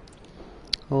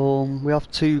 We have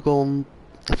to go and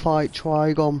fight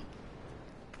Trigon.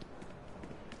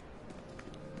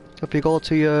 If you go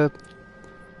to your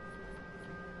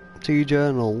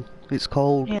journal, it's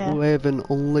called Raven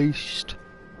Unleashed.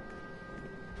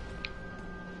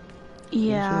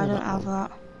 Yeah, I don't have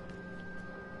that.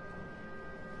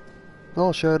 Oh,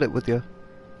 I shared it with you.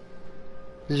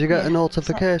 Did you get a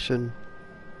notification?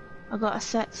 I got a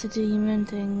set to demon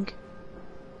thing.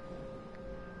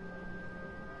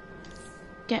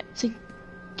 Get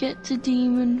to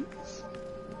demon.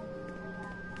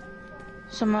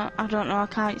 I don't know, I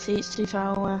can't see, it's too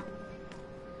far away.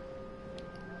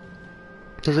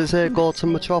 Does it say go to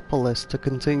Metropolis to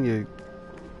continue?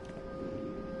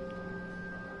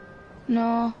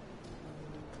 No.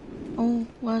 Oh,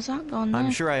 where's that gone I'm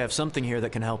then? sure I have something here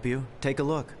that can help you. Take a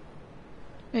look.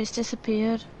 It's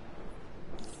disappeared.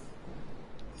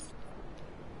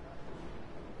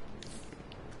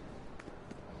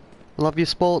 Well, have you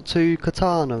spoke to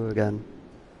Katana again?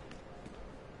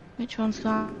 Which one's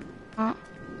that?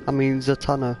 I mean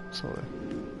Zatanna, sorry.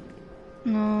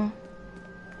 No.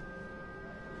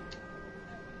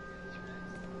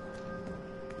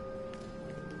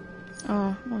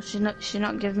 Oh, well she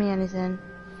not give me anything.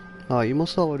 Oh, you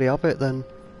must already have it then.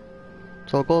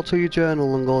 So go to your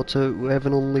journal and go to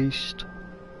Raven Unleashed.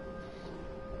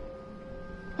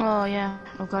 Oh yeah,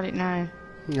 I've got it now.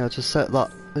 Yeah, just set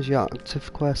that as your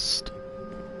active quest.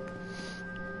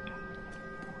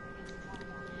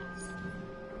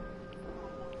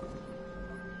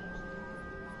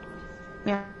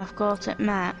 Yeah, I've got it,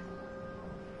 Matt.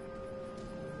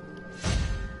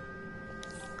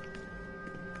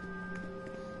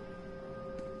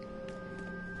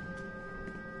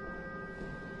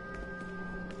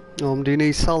 Do you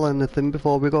need to sell anything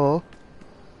before we go?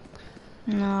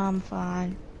 No, I'm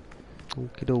fine.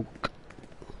 Okie doke.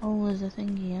 Oh, there's a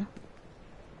thing here.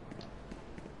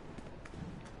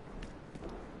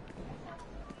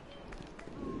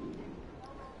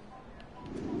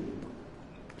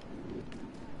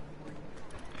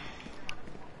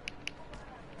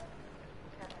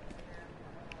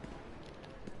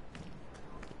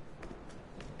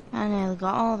 I nearly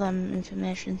got all them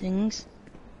information things.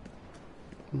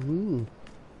 Mm.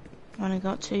 I only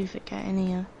got 2 for getting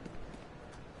here.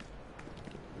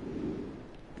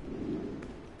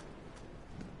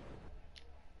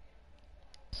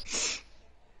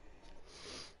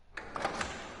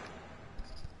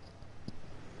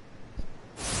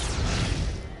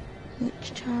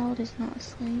 Which child is not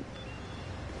asleep?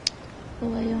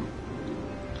 Who are you?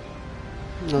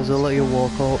 As I let you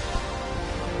walk up.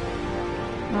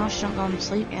 No, she's not gone to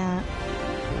sleep yet.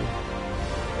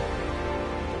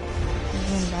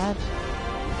 She's in bed.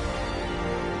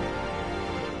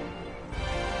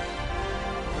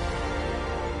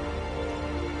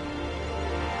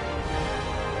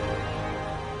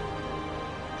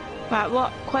 Right,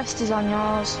 what quest is on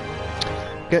yours?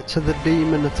 Get to the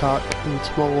demon attack in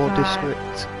Tomorrow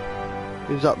District.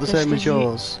 Is that the same as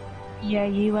yours? Yeah,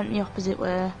 you went the opposite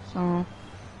way, so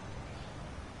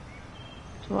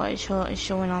what it's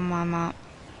showing on my map.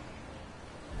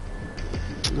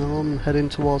 No, I'm heading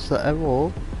towards the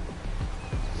arrow.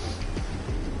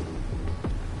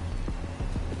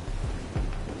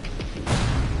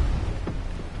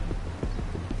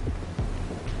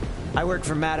 I work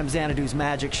for Madame Xanadu's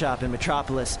magic shop in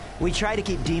Metropolis. We try to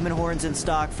keep demon horns in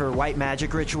stock for white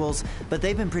magic rituals, but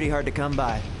they've been pretty hard to come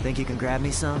by. Think you can grab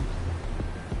me some?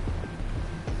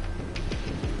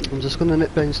 I'm just gonna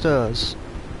nip downstairs.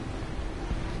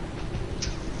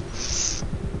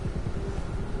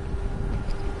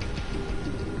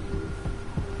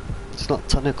 It's not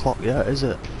 10 o'clock yet, is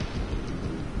it?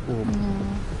 Oh.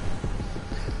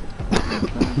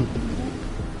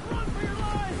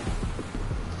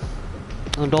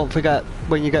 And don't forget,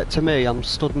 when you get to me, I'm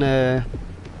stood near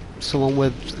someone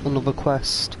with another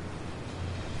quest.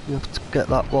 You have to get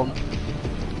that one.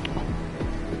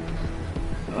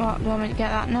 What, do you want me to get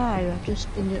that now? I've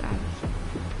just been doing. I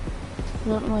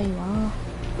don't know where you are.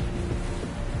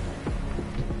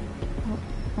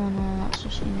 Oh no, that's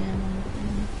just your name on the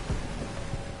thing.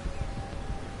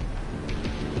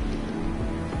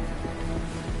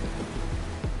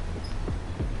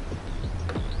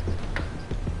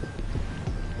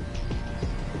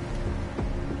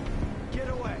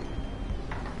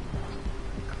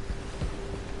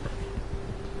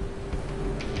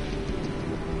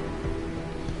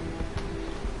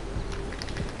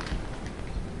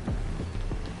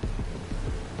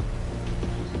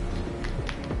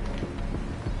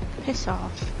 Piss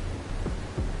off.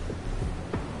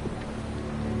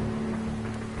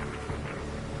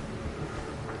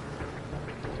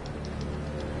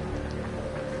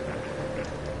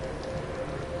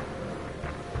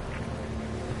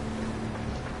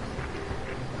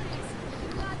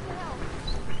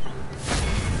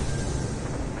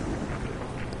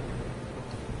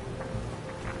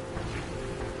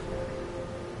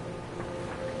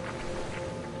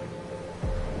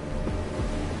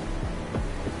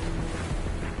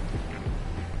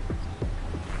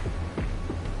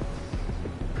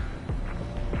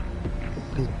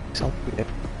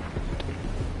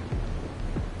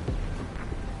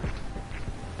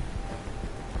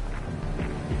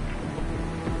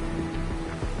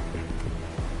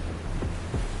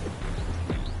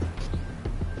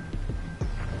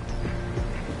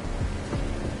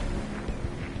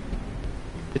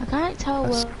 I can't tell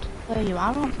where you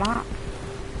are on map.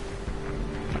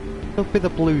 It'll be the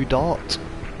blue dot.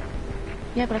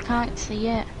 Yeah, but I can't see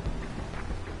it.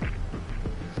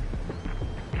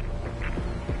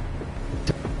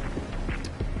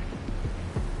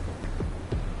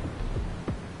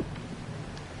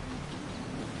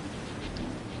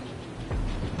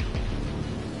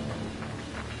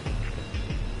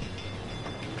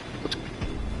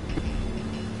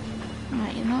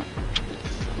 Right, you're not.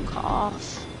 Fuck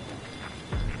off.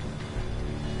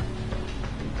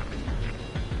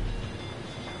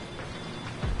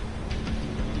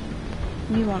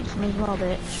 You want some as well,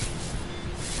 bitch.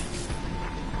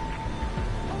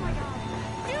 Oh my god.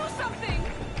 Do something!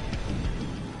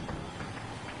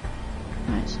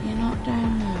 Right, so you're not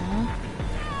down there.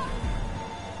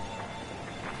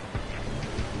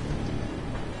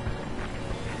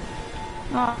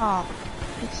 Oh,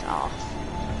 piss off.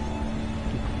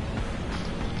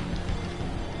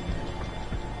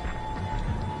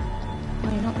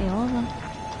 Well, you knocked me over.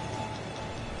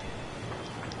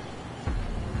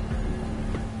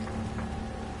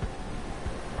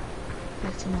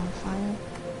 Set him on fire.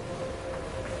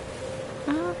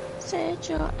 I'll set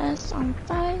your ass on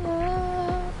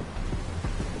fire.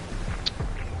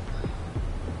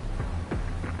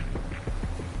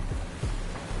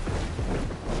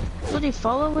 Bloody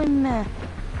following me.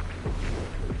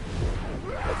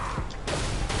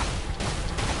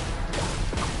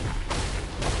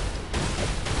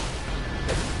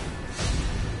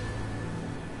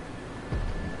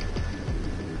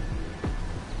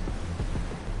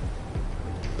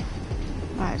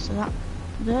 Right, so that,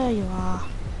 there you are.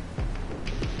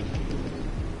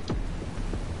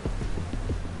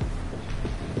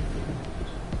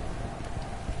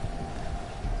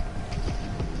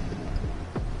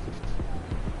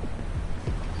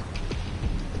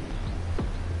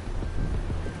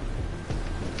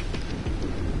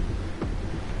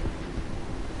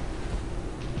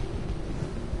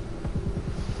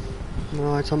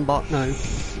 Right, I'm back now.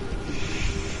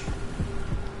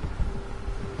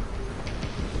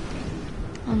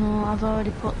 I know, I've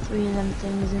already put 3 of them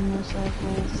things in the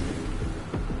circles.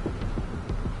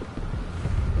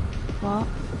 What?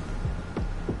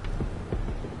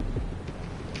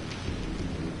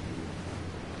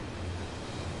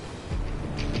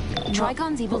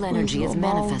 Trigon's evil put energy these is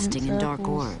little balls manifesting in dark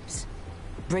circles. orbs.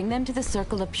 Bring them to the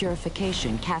circle of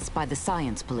purification cast by the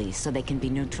science police so they can be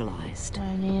neutralized.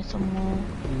 I need some more.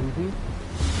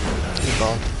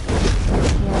 Goodbye.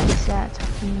 Yeah, it's that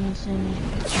attacking you as soon as you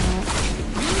pick them up.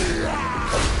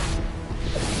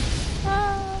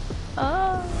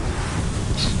 Oh.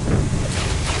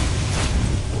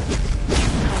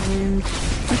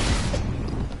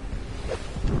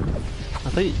 I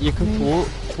think you can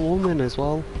throw them in as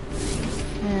well.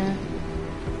 Yeah.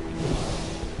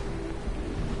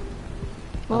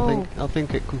 Whoa. I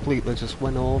think it completely just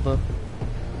went over.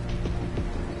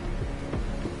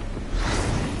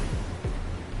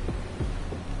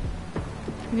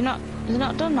 Is it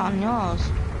not done on yours?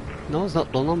 No, it's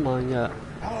not done on mine yet.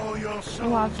 Oh,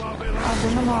 I've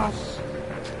done them all.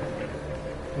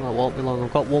 That won't be long.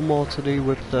 I've got one more to do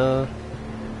with the...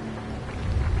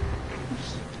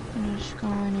 I'm just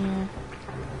going here.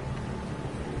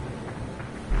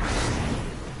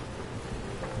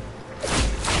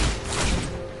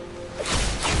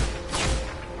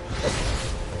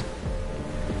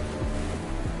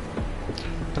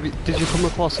 Did you come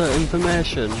across that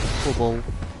information bubble?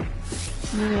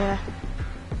 Yeah.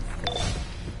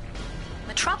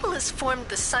 Metropolis formed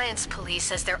the Science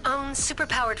Police as their own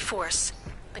superpowered force.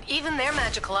 But even their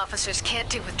magical officers can't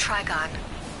do with Trigon.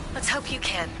 Let's hope you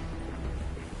can.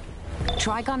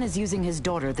 Trigon is using his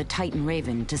daughter, the Titan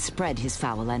Raven, to spread his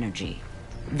foul energy.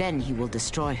 Then he will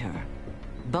destroy her.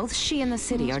 Both she and the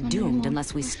city are doomed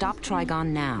unless we stop Trigon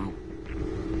now.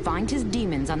 Find his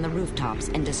demons on the rooftops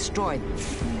and destroy them.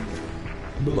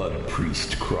 Blood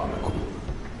Priest Chronicle.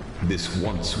 This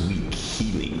once weak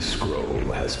healing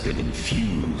scroll has been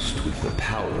infused with the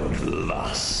power of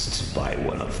lust by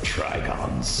one of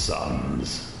Trigon's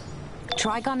sons.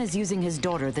 Trigon is using his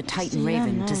daughter, the Titan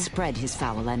Raven, to spread his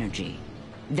foul energy.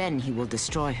 Then he will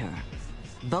destroy her.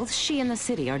 Both she and the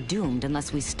city are doomed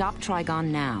unless we stop Trigon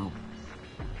now.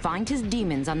 Find his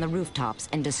demons on the rooftops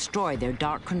and destroy their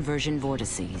dark conversion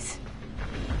vortices.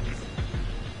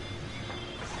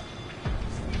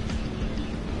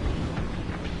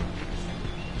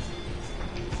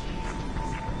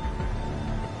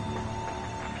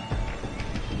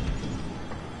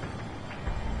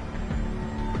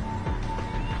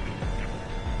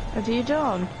 Have you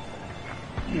done?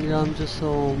 Yeah, I'm just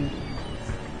home.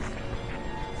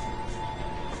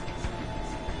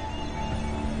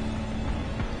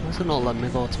 Why is it not letting me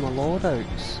go to my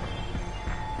loadouts?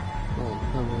 Oh,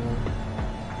 there we are.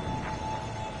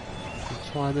 Let's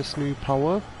try this new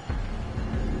power.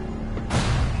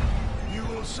 You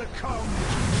will succumb to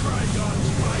Trigon's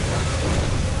fire.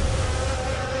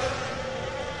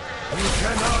 You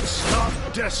cannot stop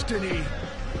destiny.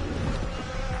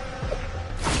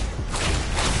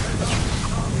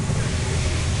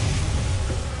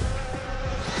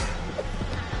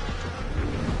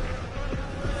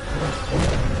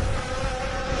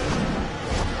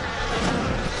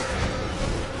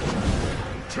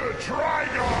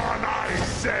 Trigon, I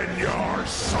send your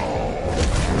soul!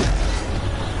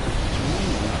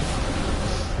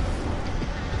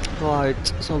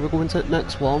 Right, so we're going to the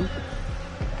next one.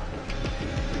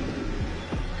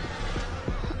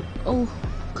 Oh,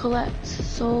 collect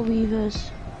soul weavers.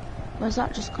 Where's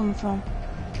that just come from?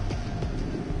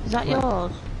 Is that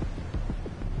yours?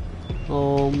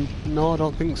 No, I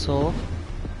don't think so.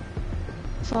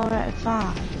 4 out of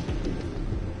 5.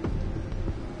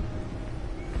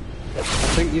 I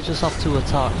think you just have to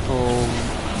attack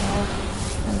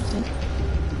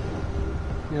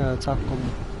yeah, attack them.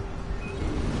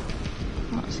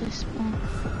 What's this one?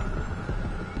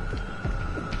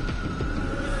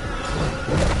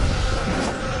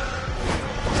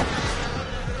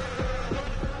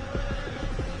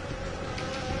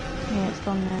 Yeah, it's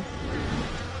gone now.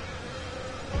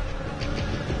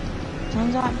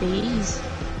 Sounds like bees.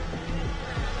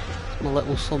 My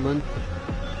little summon.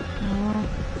 Oh.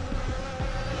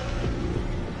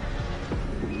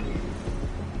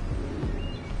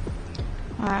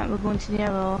 Alright, we're going to the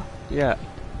arrow. Yeah.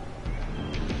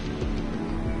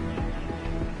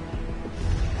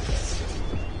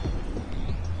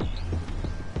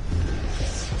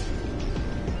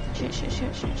 Shit.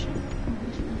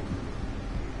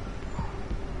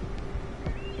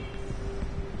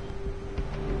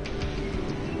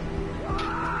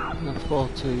 I've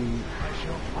got to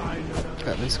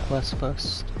get this quest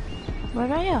first.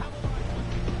 Where are you?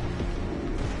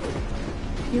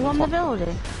 You on the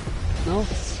building? No, I'll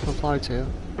fly to you.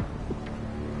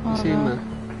 Oh, You see no. me?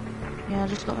 Yeah, I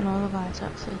just got another guy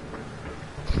taxi.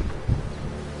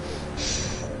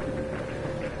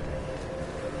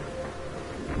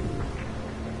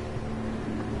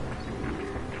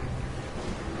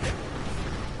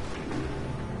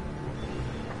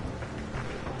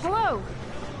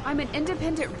 I'm an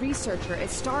independent researcher at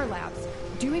Star Labs,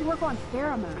 doing work on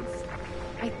pheromones.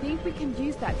 I think we can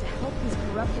use that to help these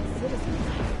corrupted citizens,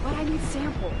 but I need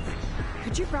samples.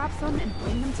 Could you grab some and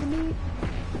bring them to me?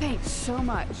 Thanks so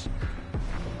much.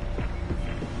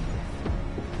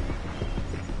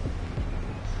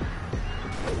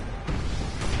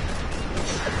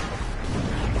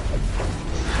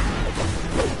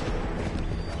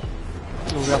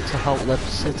 We have to help the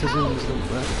citizens, don't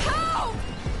we? Help!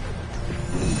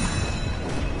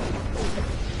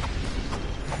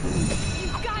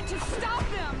 You've got to stop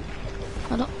them!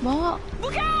 I don't, what?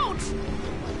 Look out!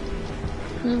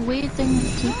 There's a weird thing that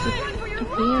keeps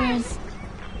appearing.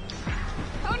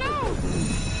 Oh no!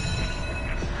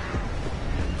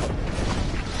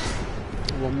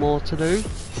 One more to do.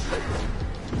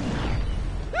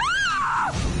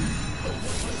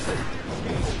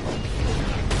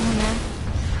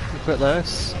 Look at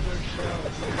this.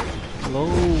 Hello.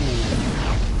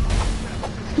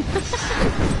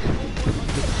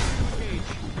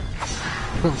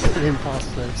 Getting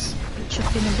past this.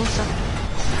 Chucking the bus up.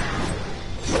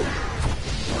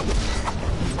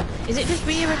 Is it just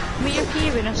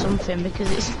reappearing or something?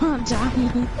 Because it's not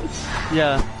dying.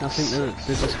 Yeah, I think they're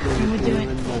just And we're doing,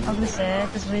 reappearing. obviously,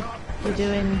 because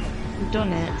we've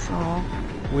done it, so.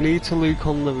 We need to look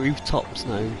on the rooftops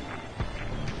now.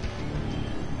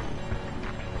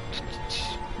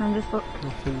 I'm just for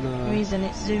Nothing some there. reason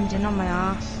it's zoomed in on my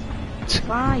ass.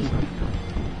 Why?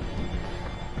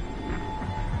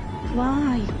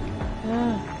 Why?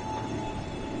 Ugh.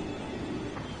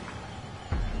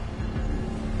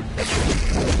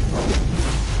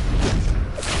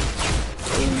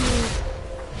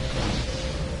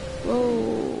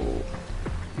 Whoa.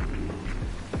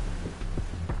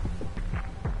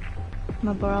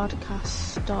 My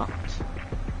broadcast stopped.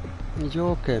 You're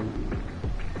joking?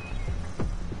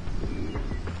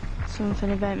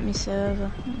 Something about me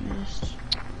server. Just...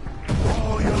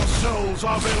 All your souls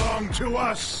are belong to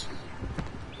us.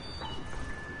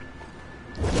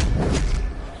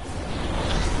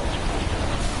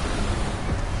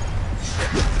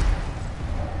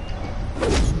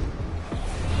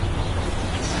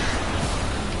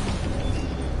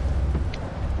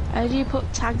 How do you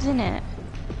put tags in it?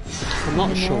 I'm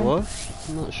not sure.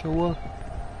 I'm not sure.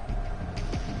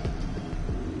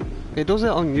 It does it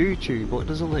on YouTube, but it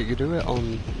doesn't let you do it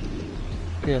on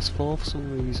PS4 for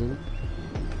some reason.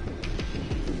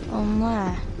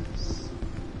 Unless...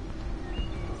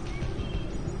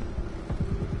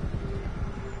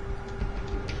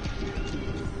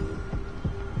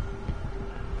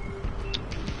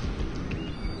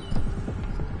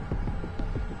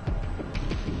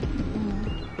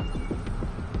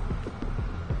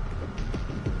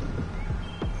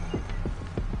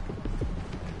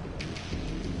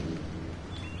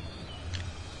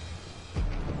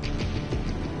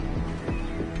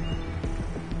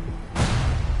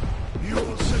 You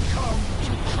will succumb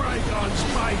to Trigon's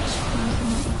might.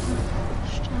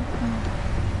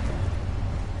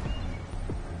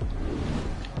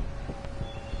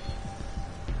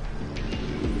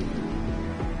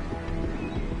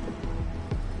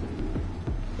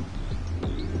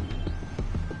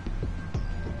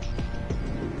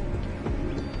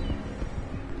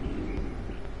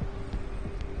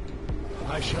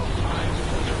 I shall find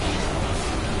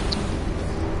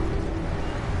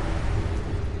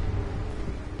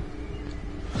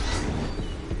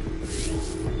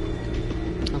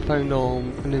I found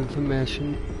an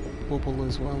information bubble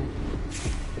as well.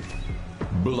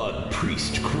 Blood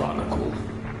Priest Chronicle.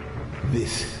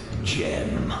 This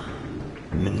gem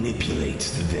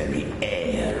manipulates the very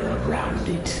air around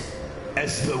it,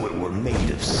 as though it were made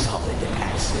of solid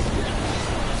acid.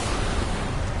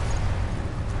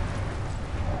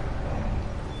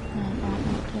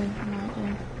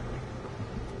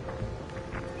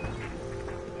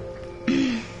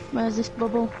 Where's this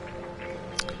bubble?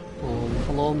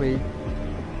 Follow me.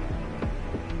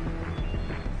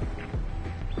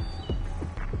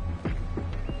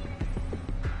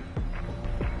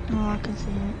 Oh, I can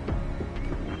see it.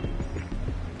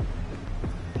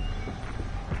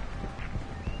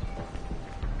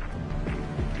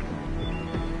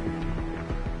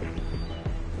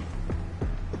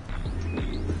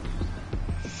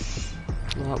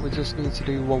 Right, we just need to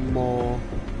do one more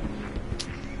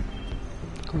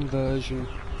conversion.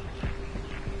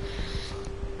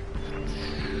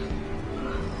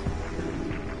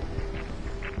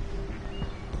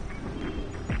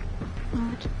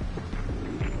 Right.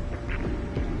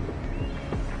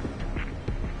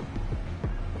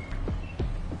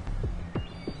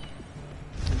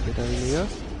 Get down here.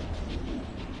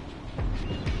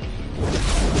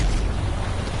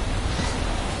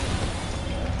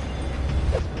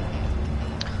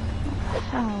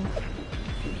 hell?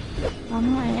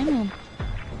 I'm not aiming.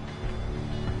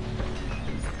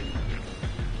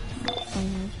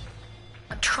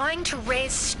 I'm trying to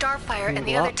raise Starfire and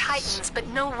the other Titans, but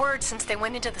no word since they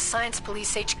went into the Science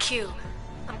Police HQ.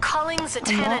 I'm calling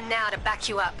Zatanna now to back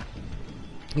you up.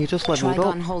 You just leveled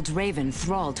up. Trigon holds Raven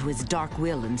thralled to his dark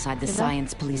will inside the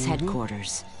Science Police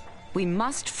headquarters. We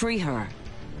must free her.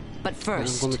 But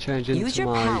first, use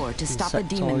your power to stop the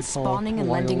demons spawning and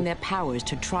lending their powers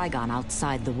to Trigon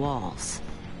outside the walls.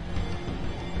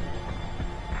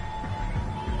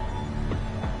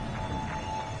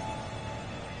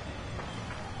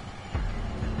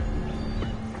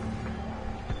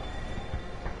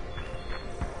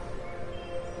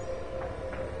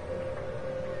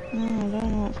 No, I don't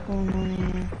know what's going on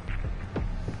here.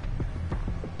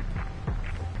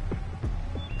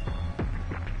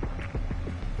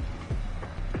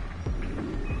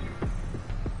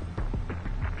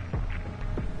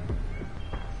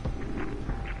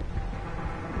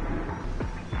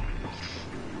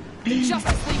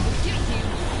 Justice League will get you!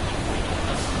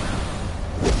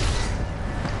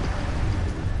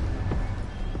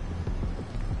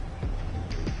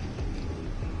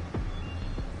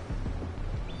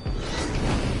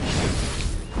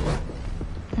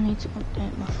 I need to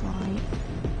update my flight.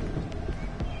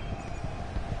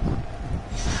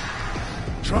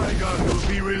 Trigon will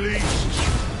be released.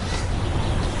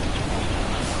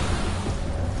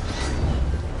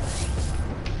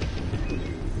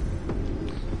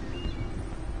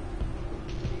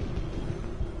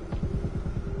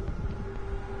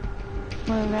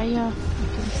 Well, Raya, I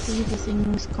can see the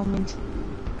things coming to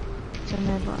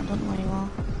me, but I don't know where you are.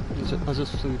 I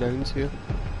just flew down to you.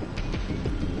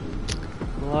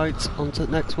 Right, on to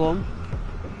the next one.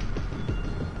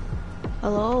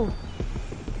 Hello?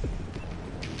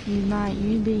 You might,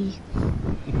 you be.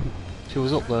 She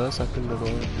was up there a second ago.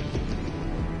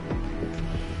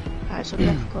 Right, so we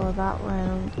have to go that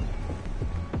way.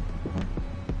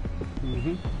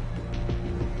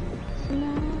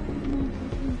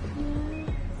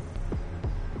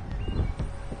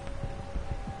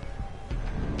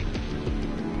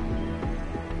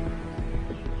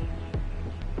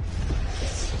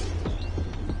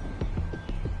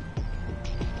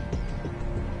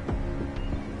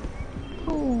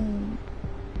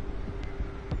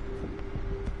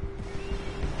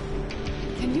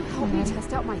 Can you help me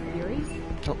test out my theory?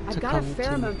 I've got a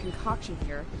pheromone concoction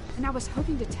here, and I was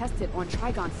hoping to test it on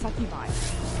Trigon succubi.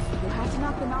 We'll have to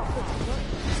knock them out for it to work.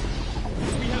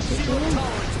 We have zero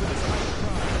tolerance for this kind of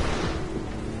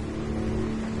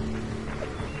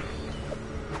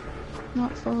crime.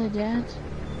 Not fully dead.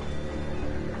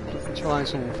 Try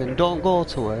something. Don't go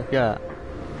to her yet.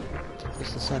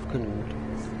 Just a second.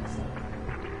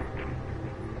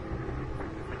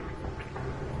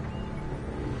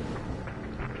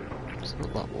 It's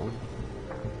not that one.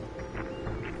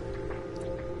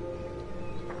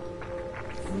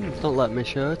 It's not letting me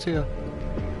share to you.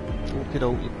 Okay,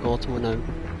 don't go to her now.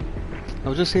 I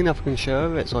was just seeing if I can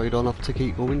share it so you don't have to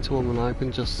keep going to them and I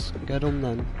can just get them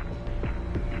then.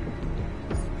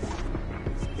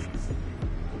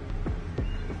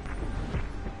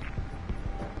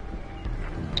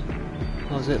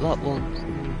 Oh, is it that one?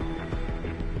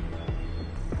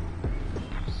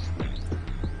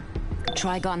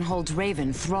 Trigon holds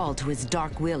Raven thralled to his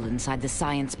dark will inside the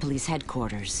Science Police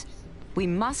headquarters. We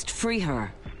must free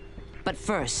her. But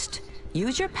first,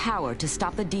 use your power to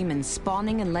stop the demons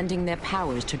spawning and lending their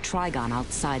powers to Trigon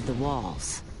outside the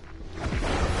walls.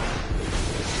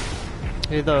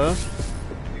 Hey there.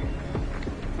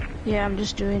 Yeah, I'm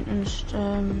just one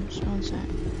sec.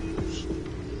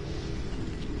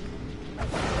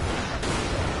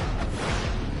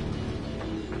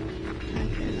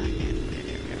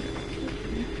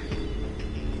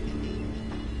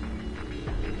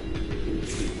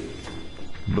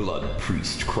 Blood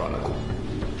Priest Chronicle.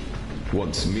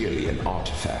 Once merely an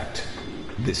artifact,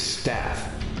 this staff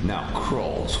now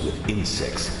crawls with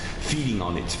insects, feeding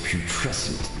on its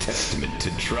putrescent testament to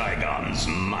Trigon's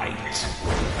might.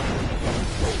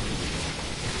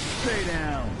 Stay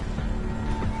down.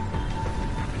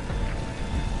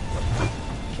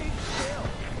 Keep still.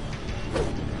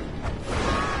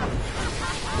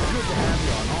 Good to have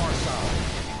you on our side.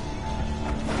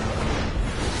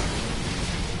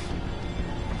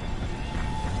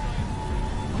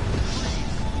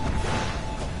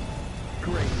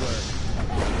 Great work.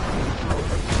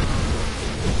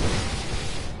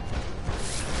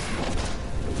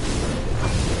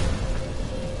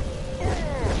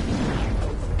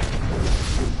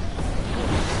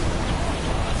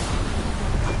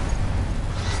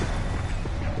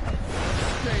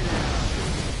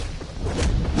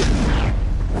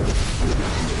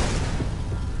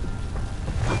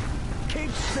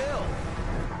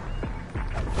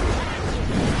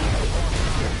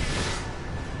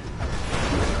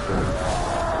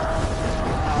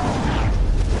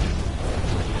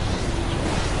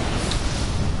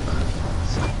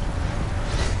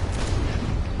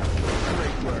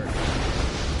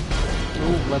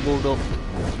 leveled up.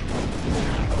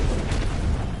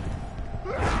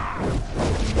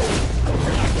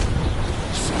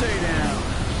 Stay down.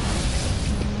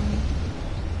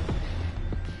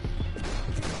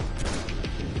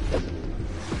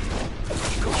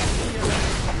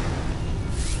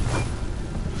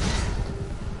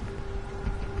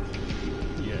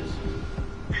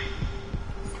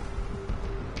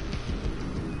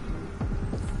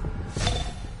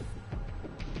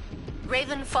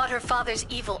 Raven fought her father's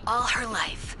evil all her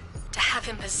life. To have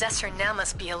him possess her now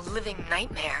must be a living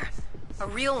nightmare. A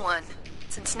real one,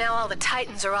 since now all the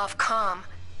Titans are off comm.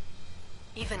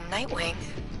 Even Nightwing.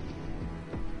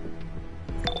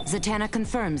 Zatanna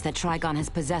confirms that Trigon has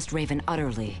possessed Raven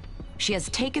utterly. She has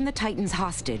taken the Titans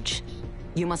hostage.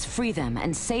 You must free them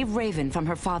and save Raven from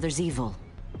her father's evil.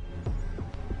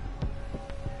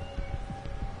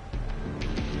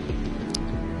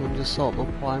 We'll just sort the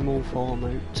primal form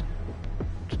out.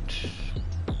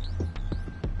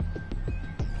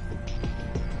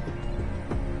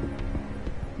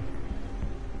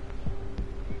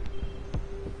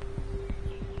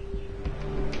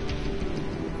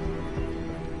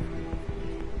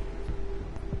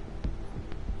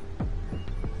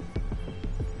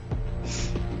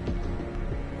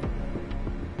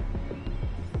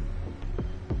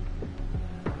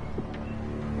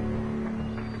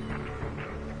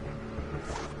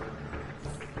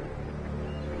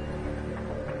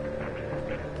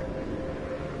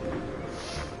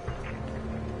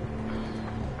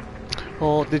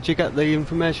 Oh, did you get the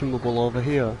information bubble over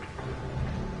here?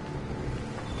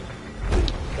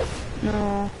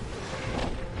 No.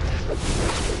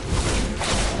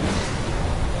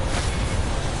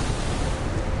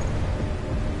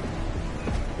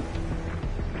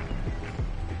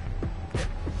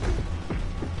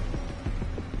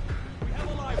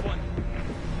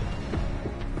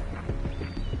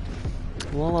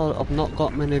 Well, I've not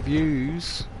got many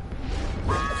views.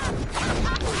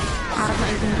 I've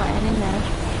not even got any there.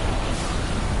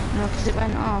 No, because it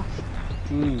went off.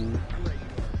 Hmm.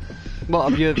 What,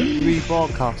 have you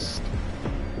rebroadcast?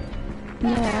 Yeah.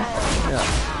 Yeah.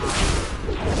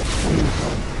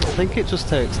 I think it just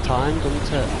takes time,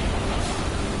 doesn't it?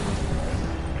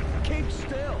 Keep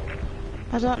still.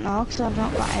 I don't know, because I've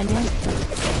not got any.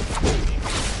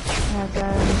 I've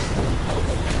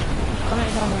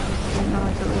commented on it because I didn't know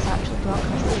if it was actually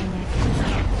broadcasting it.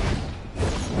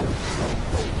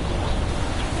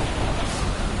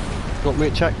 Want me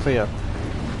to check for you?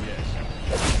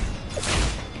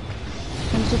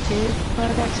 Comes to two.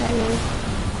 Whereabouts are you?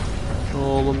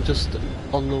 Oh, I'm just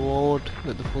on the road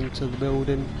at the front of the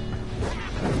building.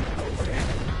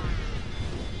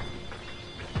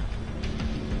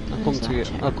 I'll come to you.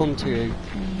 I'll come to you.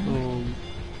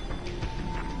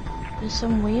 There's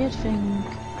some weird thing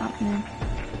happening.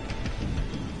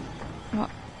 What?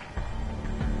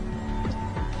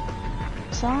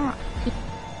 What's that?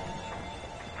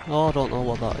 Oh, I don't know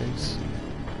what that is.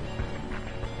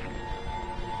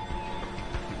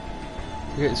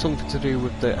 It's something to do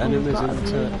with the enemies,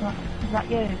 isn't it? Is that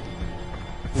you?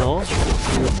 No?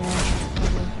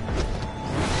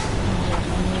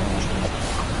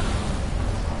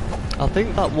 I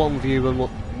think that one viewer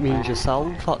means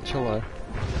yourself, actually.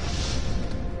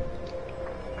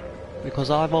 Because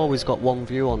I've always got one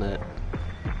view on it.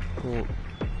 But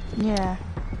yeah.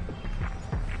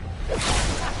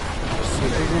 It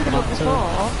doesn't matter.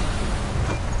 Before,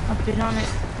 I've been on it.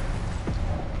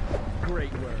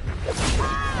 Great work.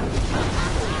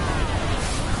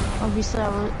 Obviously, I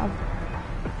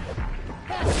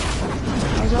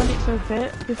was on it for a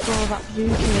bit before that view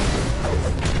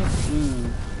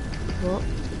came. But,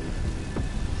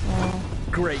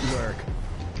 great work.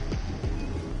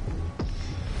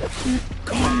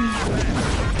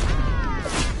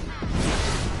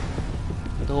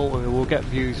 Don't worry, we'll get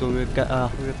views when we get our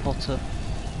Harry Potter,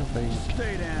 I think.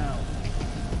 Stay down.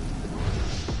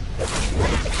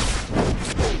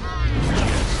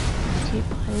 Keep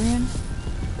playing.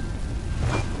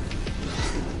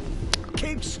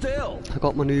 Keep still. I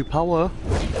got my new power.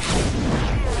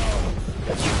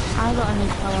 I got a new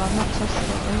power, I've not tested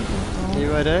it before. Are you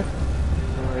ready?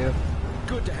 How are you?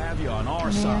 Good to have you on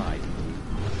our side.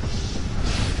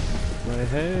 Hey,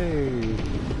 hey.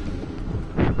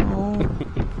 Oh.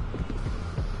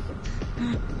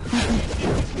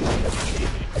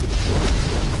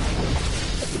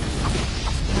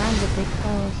 I'm the big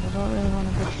power, so I don't really want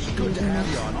to be just Good to using have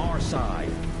it. you on our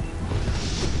side.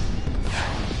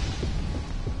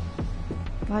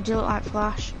 Why do you look like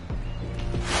Flash?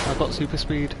 I got super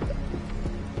speed.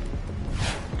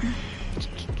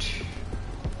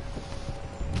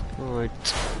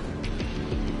 Alright.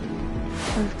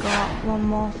 We've got one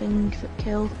more thing for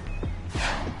kill.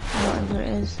 Whatever it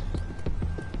is.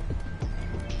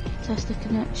 Test the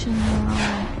connection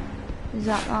now. Is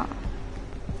that?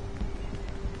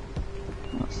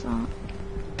 What's that?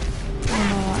 Oh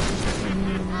no, that's just a thing.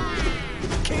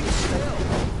 Keep still.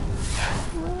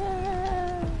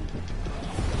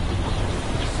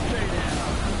 Stay down.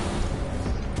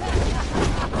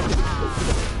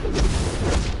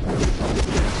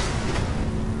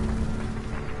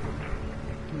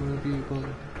 Where have you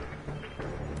gone?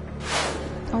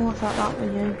 Oh, I thought that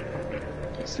was you.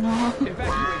 It's not.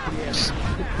 Evacuate the area.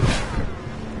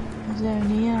 Is there in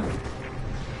here?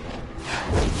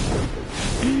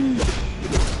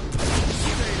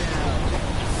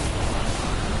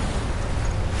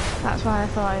 That's why I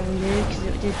thought it was you, because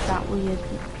it did that weird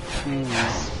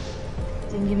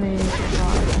thingy move.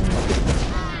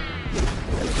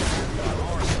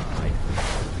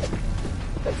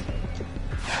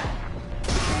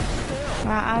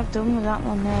 Right, I've done with that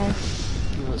one now.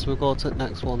 Right, so we'll go to the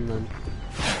next one then.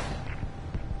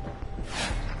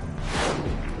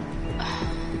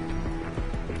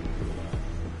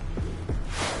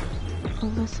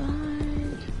 Other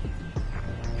side.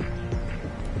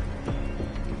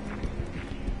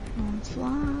 On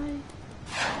fly.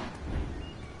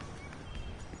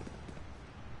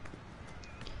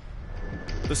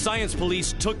 The science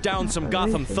police took down some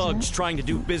Gotham thugs trying to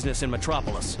do business in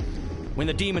Metropolis. When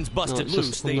the demons busted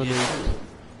loose, they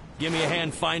give me a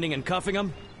hand finding and cuffing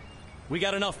them. We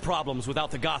got enough problems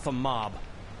without the Gotham mob.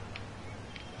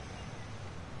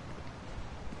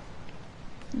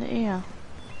 Yeah.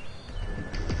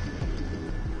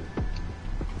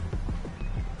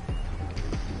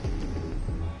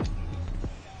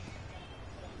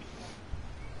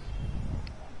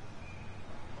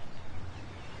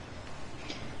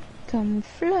 Come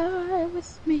fly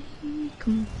with me,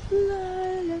 come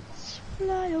fly, let's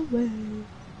fly away.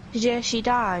 Did you hear she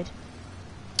died?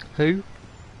 Who?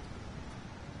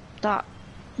 That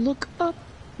look up,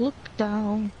 look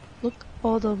down, look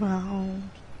all around.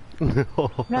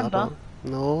 Remember?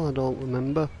 No, I don't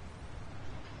remember.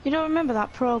 You don't remember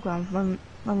that programme when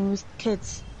we was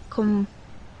kids? Come.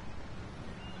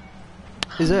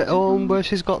 Is it where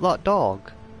she's got that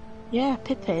dog? Yeah,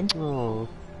 Pippin. Oh.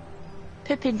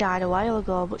 Pippin died a while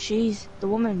ago, but she's the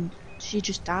woman. She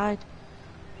just died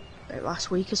like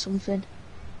last week or something.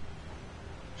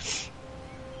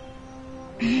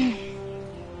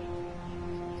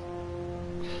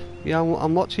 Yeah,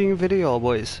 I'm watching a video,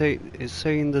 but it's saying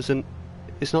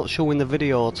it's not showing the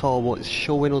video at all, but it's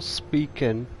showing us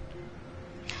speaking.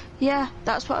 Yeah,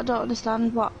 that's what I don't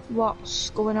understand.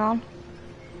 What's going on?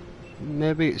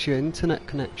 Maybe it's your internet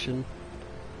connection.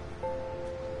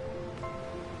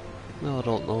 No, I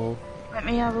don't know. Let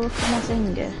me have a look at my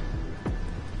finger.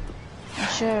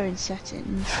 Sharing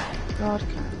settings.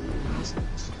 Broadcast.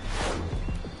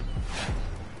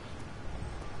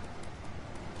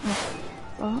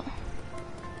 What?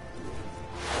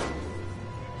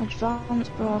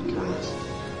 Advanced broadcast.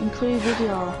 Include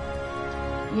video.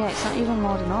 Yeah, it's not even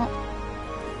loading up.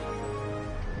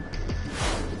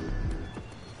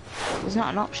 There's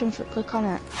not an option for click on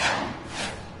it.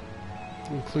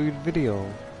 Include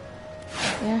video.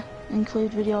 Yeah,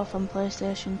 include video from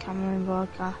PlayStation, camera and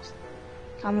broadcast.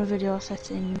 Camera video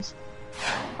settings.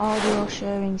 Audio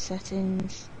sharing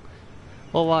settings.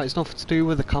 Alright, it's nothing to do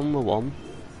with the camera one.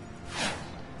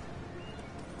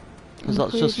 Because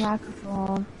that's Include just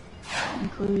microphone.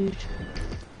 Include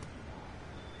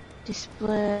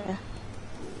display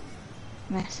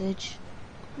message.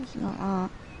 It's not that.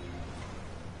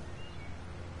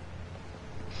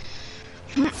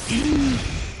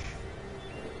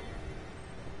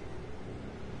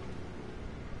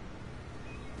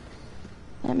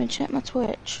 Let me check my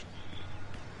Twitch.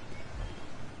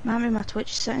 Might be my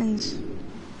Twitch settings.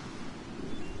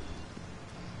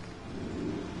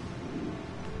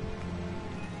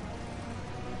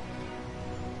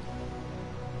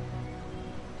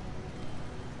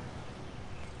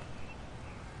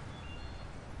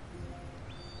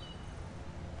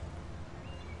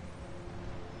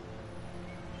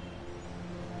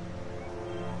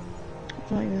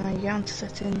 I don't even know how you get onto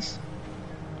settings.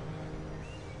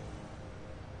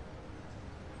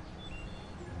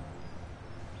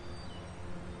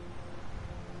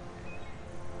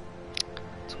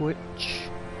 Twitch.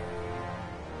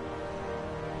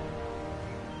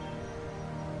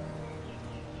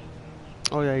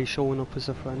 Oh yeah, he's showing up as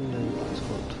a friend and that's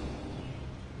good.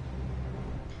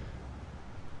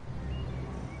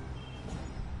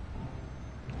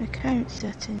 Account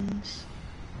settings.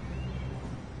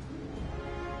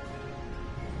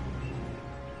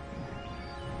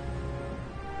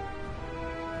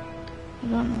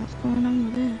 don't know what's going on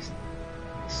with this.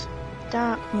 It's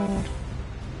dark mode.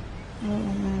 I don't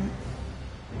want that.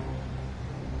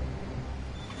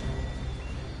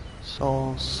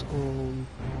 Source,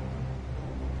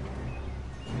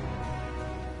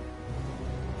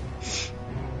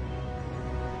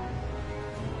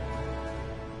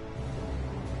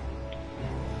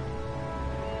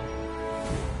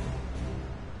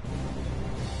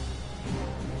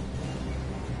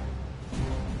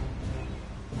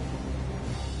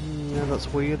 yeah, that's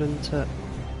weird, isn't it?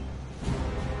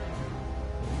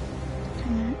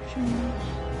 Connections.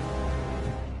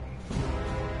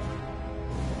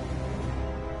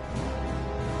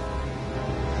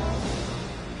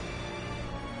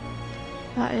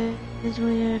 That is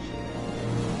weird.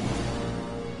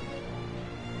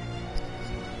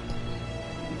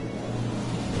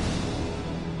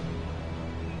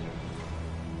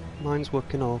 Mine's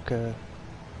working okay.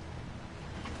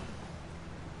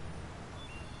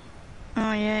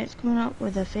 Oh yeah, it's coming up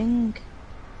with a thing.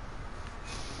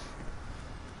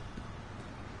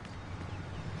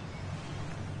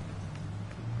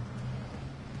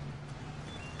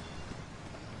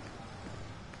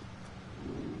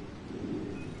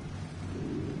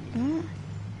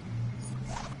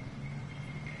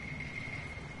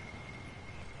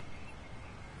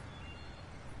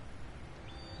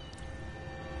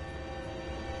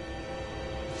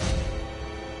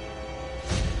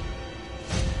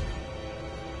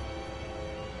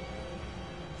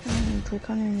 Click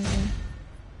on anything.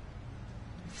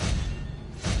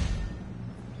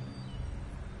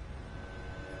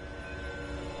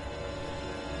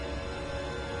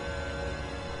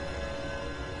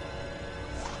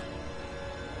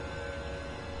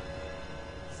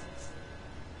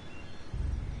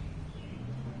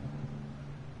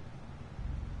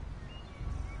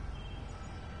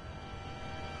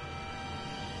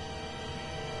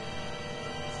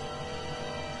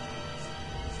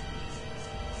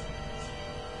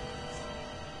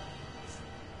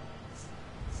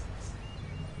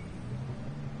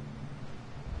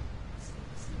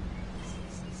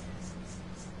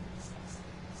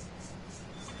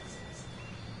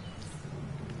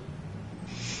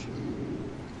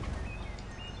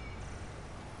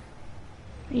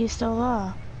 Are you still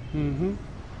there? Mm-hmm.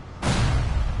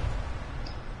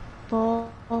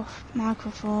 Both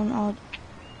microphone or...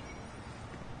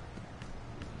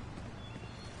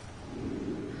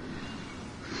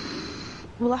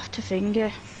 We'll have to finger.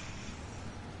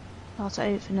 I'll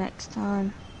take it for next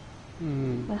time.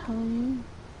 The hell are you?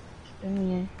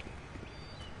 Spin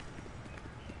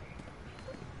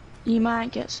you. You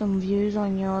might get some views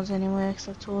on yours anyway, because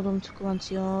I told them to go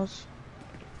onto yours.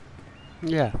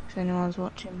 Yeah. If anyone's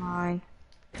watching mine.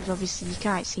 Because obviously you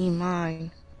can't see mine.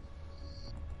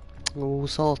 We'll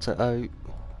sort it out.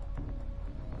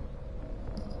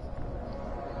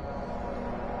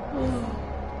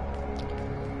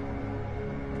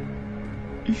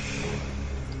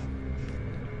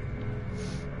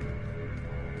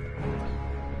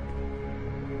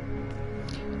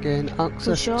 Gain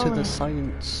access to the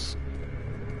science.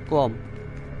 Go on.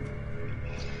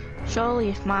 Surely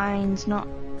if mine's not...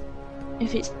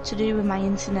 If it's to do with my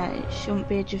internet, it shouldn't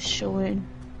be just showing...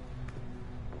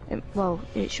 well,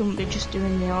 it shouldn't be just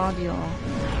doing the audio.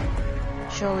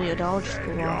 Surely it'd all just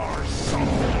go off.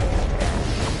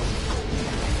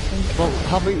 Well,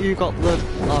 haven't you got the,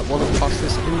 like, one of the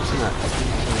fastest internet?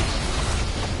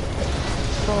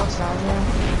 Of course I have, yeah.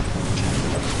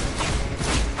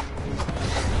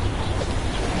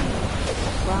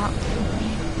 Crap.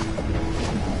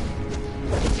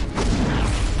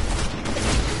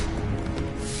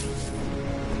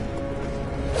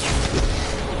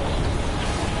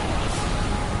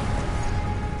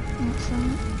 What's that?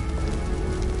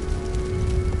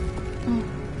 Oh.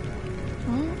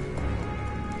 What?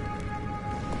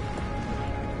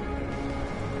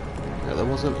 Yeah, there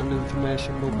wasn't an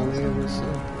information bubble here, was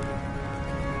there?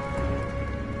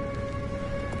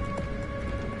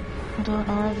 I don't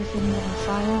know, everything's on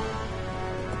fire.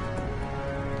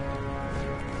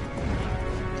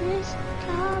 This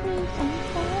car is on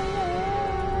fire.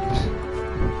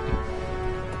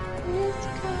 This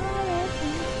car is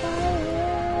on fire.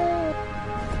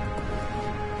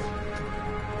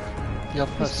 Yeah,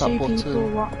 press There's that two people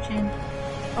button. watching.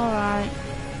 Alright.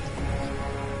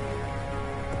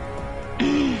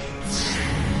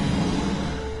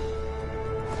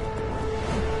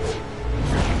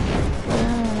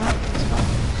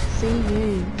 See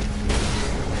you.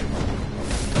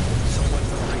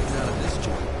 Someone's breaking out of this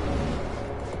joint.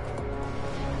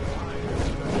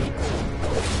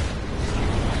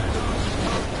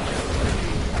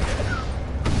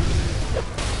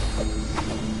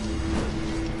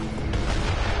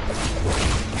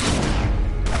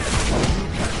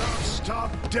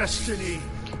 destiny.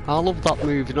 I love that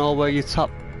move, you know, where you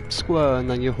tap square and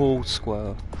then you hold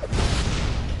square.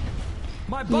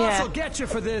 My boss will get you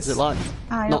for this. Is it like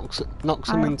knocks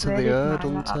them into the air,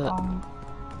 doesn't it?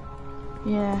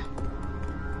 Yeah.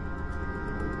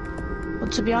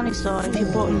 But to be honest though, if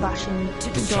you're button bashing, you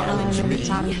don't know how many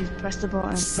times you've pressed the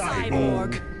button.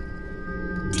 Cyborg.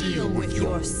 Deal with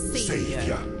your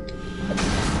savior. And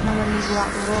then there's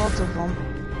like loads of them.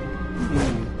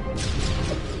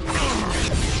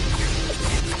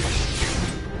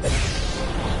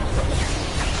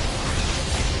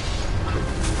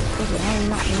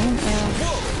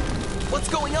 Whoa! What's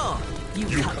going on? You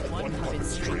cut 100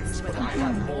 strings with I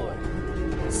have more.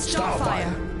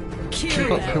 Starfire! You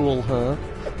got cool her.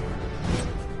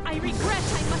 I regret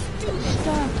I must do this.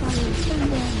 Starfire, kill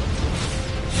them.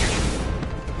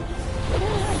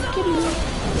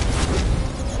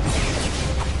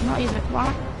 Not even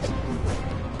what?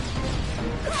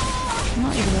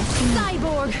 Not even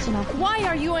Cyborg! Why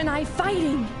are you and I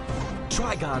fighting?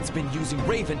 Trigon's been using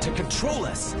Raven to control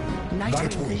us.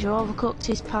 Because you overcooked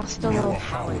his pasta though.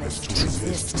 Powerless to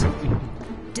resist.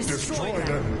 Destroy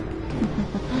them.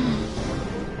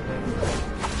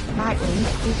 Nightwing,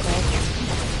 he's dead.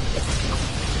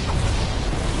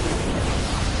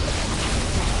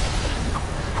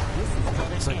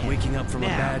 It's like waking up from a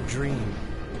bad dream.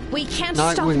 We can't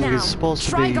Nightwing stop now. is supposed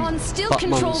to be Trigon still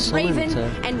Batman's controls son, Raven, isn't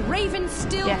it? and Raven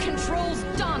still controls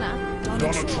Donna.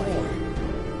 Donna Troy.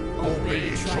 Obey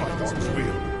Trigon's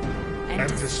will and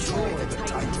destroy the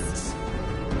Titans.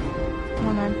 Come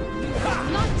on then.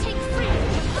 Not take freedom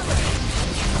from others.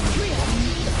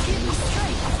 Give me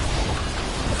strength.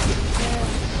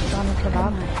 Donna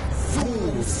Kebab.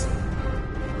 Fools!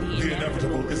 The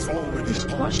inevitable is already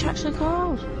upon What's she actually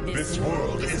called? This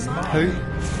world is mine. Who?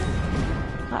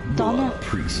 That Donna. Blood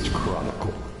Priest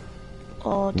Chronicle.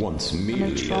 Or Once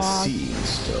merely a seeing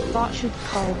stone. thought she'd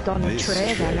call Donna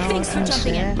Trey then. Thanks for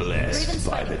jumping in. Blessed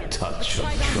by the touch of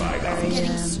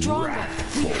Trigon's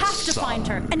wrathful We have to find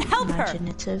her and help her.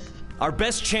 Imaginative. Our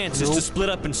best chance is to split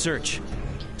up and search.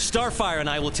 Starfire and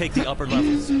I will take the upper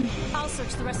levels. I'll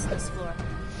search the rest of this floor.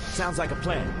 Sounds like a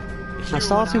plan. I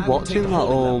started watching that,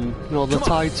 you know, the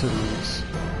Titans.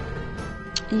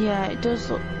 Yeah, it does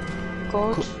look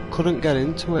good. Couldn't get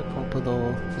into it proper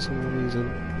though, for some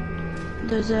reason.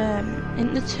 There's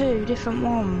in the two different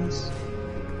ones.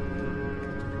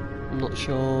 I'm not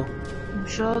sure. I'm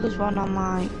sure there's one on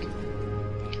like.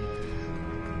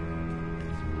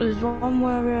 There's one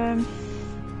where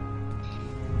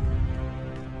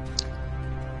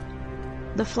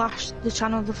the Flash, the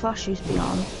channel the Flash used to be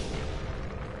on.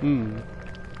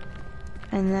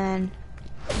 And then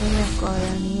I've got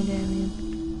Damien.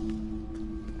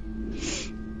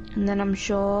 And then I'm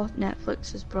sure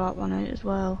Netflix has brought one out as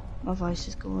well. My voice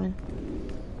is going.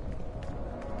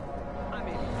 I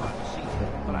may be part of the secret,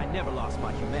 but I never lost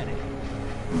my humanity.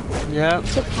 Yeah.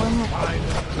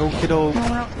 Okie doke.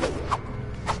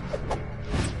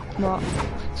 What?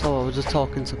 So I was just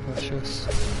talking to Precious.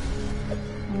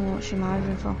 What's she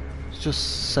mithering for? She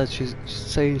just said she's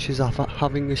saying she's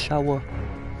having a shower.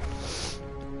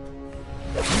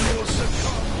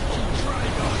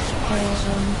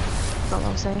 What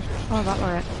was I saying? Oh, that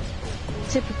were it.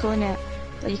 Typical, innit?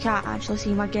 That you can't actually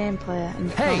see my gameplay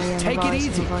and hey, take it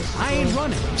easy. I ain't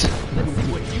running.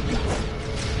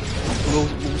 We'll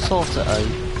sort it out.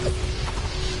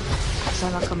 I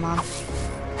sound like a man.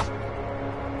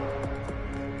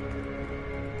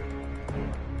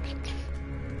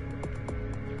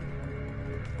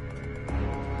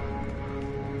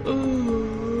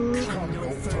 Come no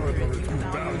further if you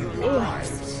value your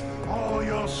lives. All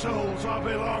your souls are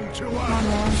belong to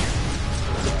us.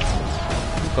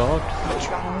 God. What's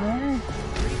wrong there?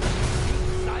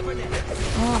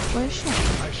 Oh, where's she?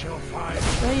 I shall find.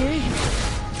 Where are you?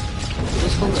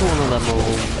 Just gone to one of them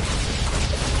all.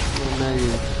 Oh no.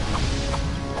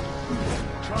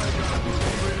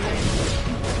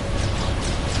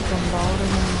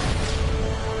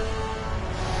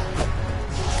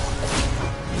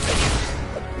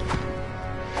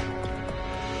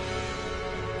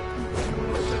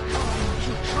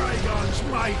 Trigon's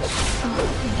might.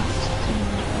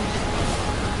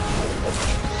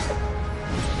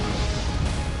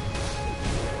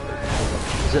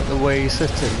 Is it the way he's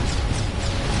sitting?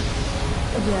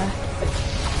 Yeah.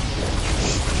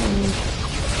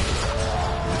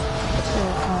 So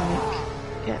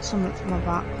like get something from my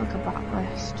back, like a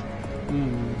backrest.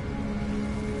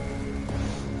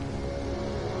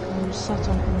 I'm just sat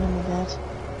on him in my bed.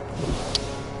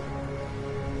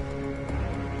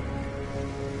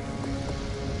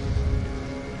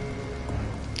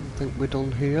 I think we're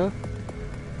done here.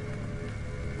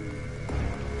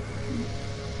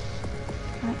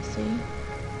 Let's see.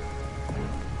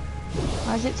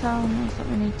 Why is it telling us that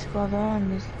we need to go there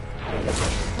and there's...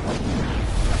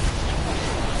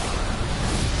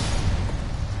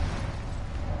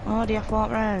 Oh, do you have to walk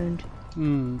round?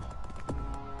 Hmm.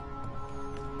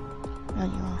 There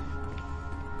you are.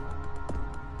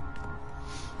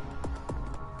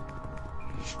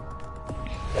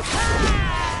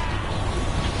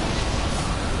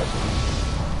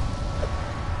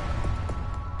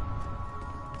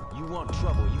 You want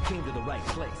trouble, you came to the right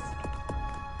place.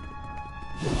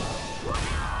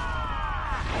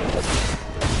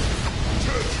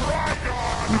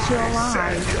 Into your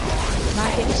live,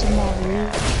 might get some more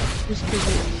views just because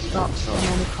it's got so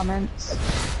many comments.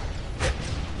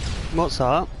 What's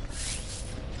that?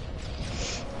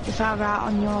 If I write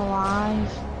on your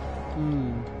live,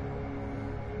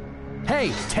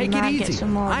 Hey, take it get easy.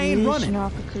 some more I ain't views, running. you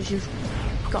know, because you've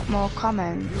got more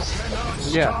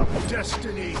comments. Yeah.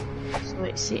 Destiny. So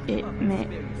it's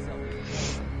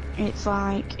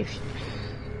like if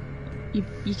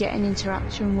you get an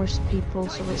interaction with people,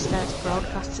 so it starts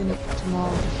broadcasting it to more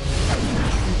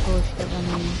people if you get what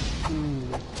I mean.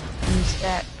 And you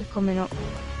start coming up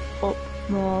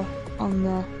more on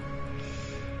the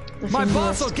My thing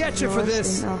boss will list get of you the for list, this.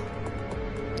 isn't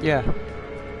Yeah. there?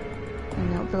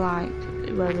 And it'll be like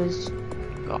whoever's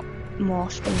got more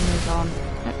streamers on,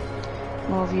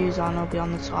 more views on, will be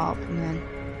on the top, and then.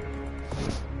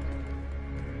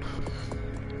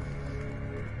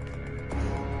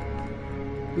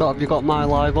 No, have you got my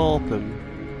live open?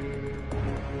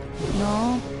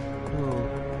 No. Oh.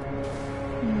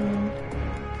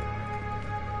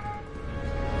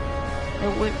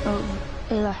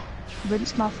 It'll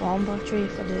rinse my phone battery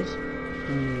if I did.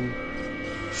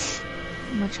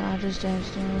 My charger's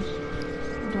downstairs.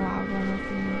 I don't have one up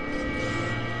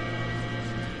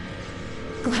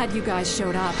in. Glad you guys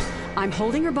showed up. I'm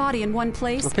holding her body in one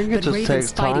place, I think it but just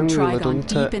Raven's takes fighting time, really, Trigon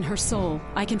doesn't it? deep in her soul.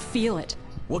 I can feel it.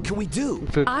 What can we do?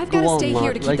 I've got to stay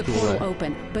here to keep the portal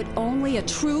open, but only a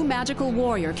true magical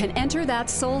warrior can enter that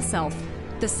soul self.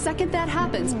 The second that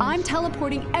happens, I'm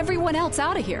teleporting everyone else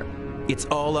out of here. It's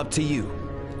all up to you.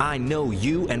 I know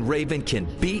you and Raven can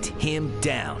beat him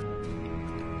down.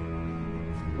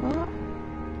 What?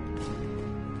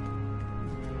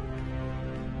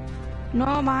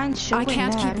 No, mine's showing. I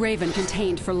can't there. keep Raven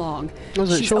contained for long.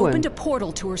 Was it She's showing? opened a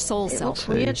portal to her soul It self. looks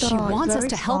weird, She though. It's wants us very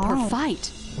to help her small.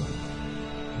 fight.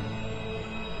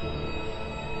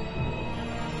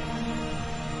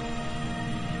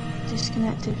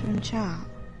 Disconnected from chat.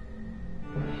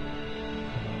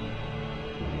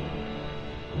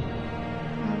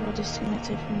 I got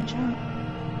disconnected from chat.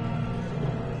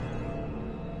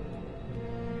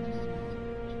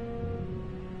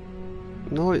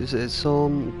 No, it's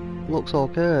looks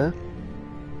okay.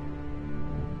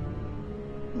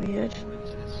 Weird.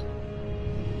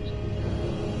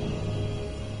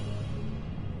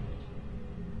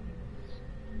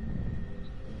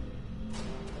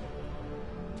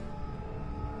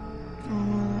 Oh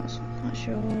no, that's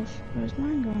yours. Where's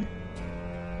mine gone?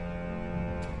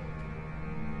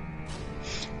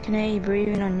 Can I hear you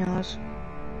breathing on yours?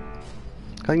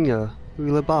 Can you?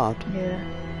 Really bad? Yeah.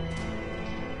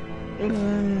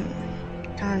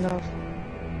 Kind of.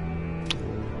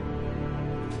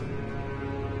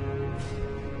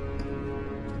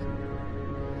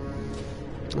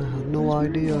 I have no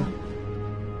idea.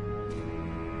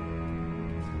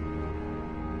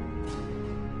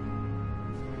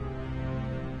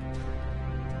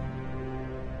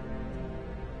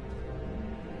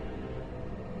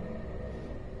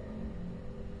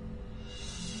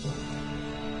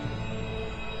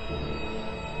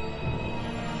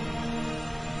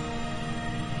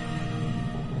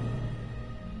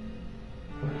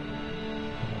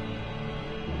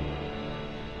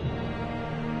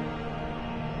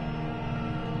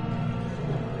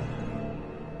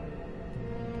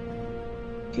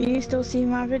 Can you still see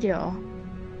my video?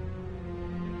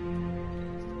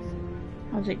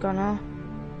 How's it gone off?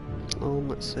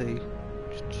 Let's see.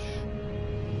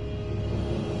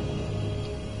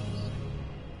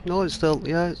 No, it's still,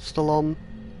 yeah, it's still on.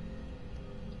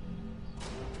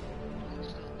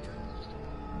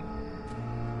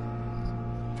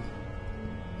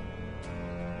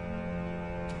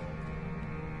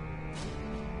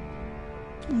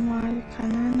 Why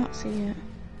can I not see it?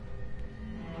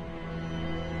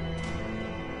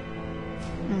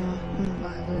 No, I'm not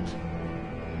bothered.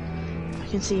 I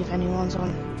can see if anyone's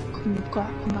on. Come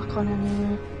back on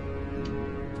anyway.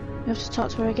 You have to talk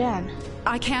to her again.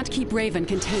 I can't keep Raven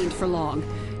contained for long.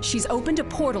 She's opened a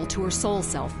portal to her soul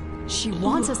self. She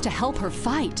wants us to help her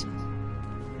fight.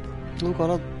 Oh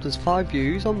god, there's 5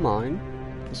 views on mine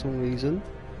for some reason.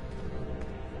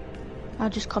 I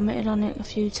just commented on it a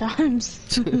few times.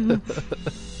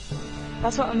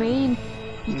 That's what I mean.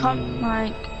 You can't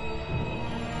like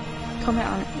comment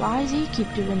on it. Why does he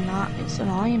keep doing that? It's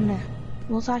annoying me.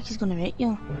 Looks like he's gonna hit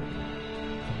you.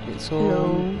 It's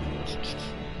Hello.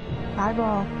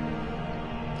 Eyeball.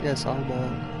 Yes, eyeball.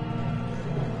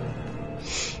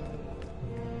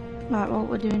 Right, what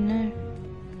we're doing now?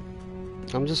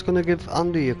 I'm just gonna give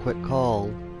Andy a quick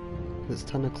call. It's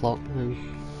 10 o'clock now.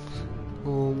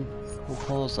 We'll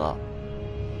pause that.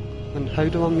 And how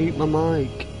do I mute my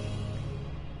mic?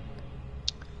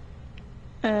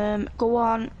 Go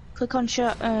on, click on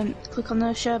share, click on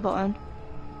the share button.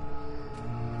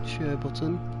 Share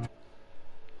button.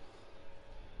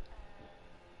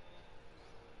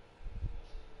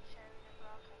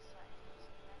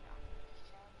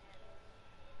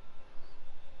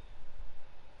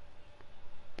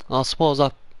 I suppose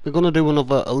we're gonna do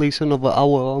at least another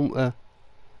hour, aren't we?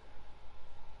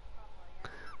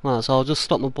 Right, so I'll just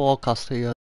stop my broadcast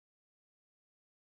here.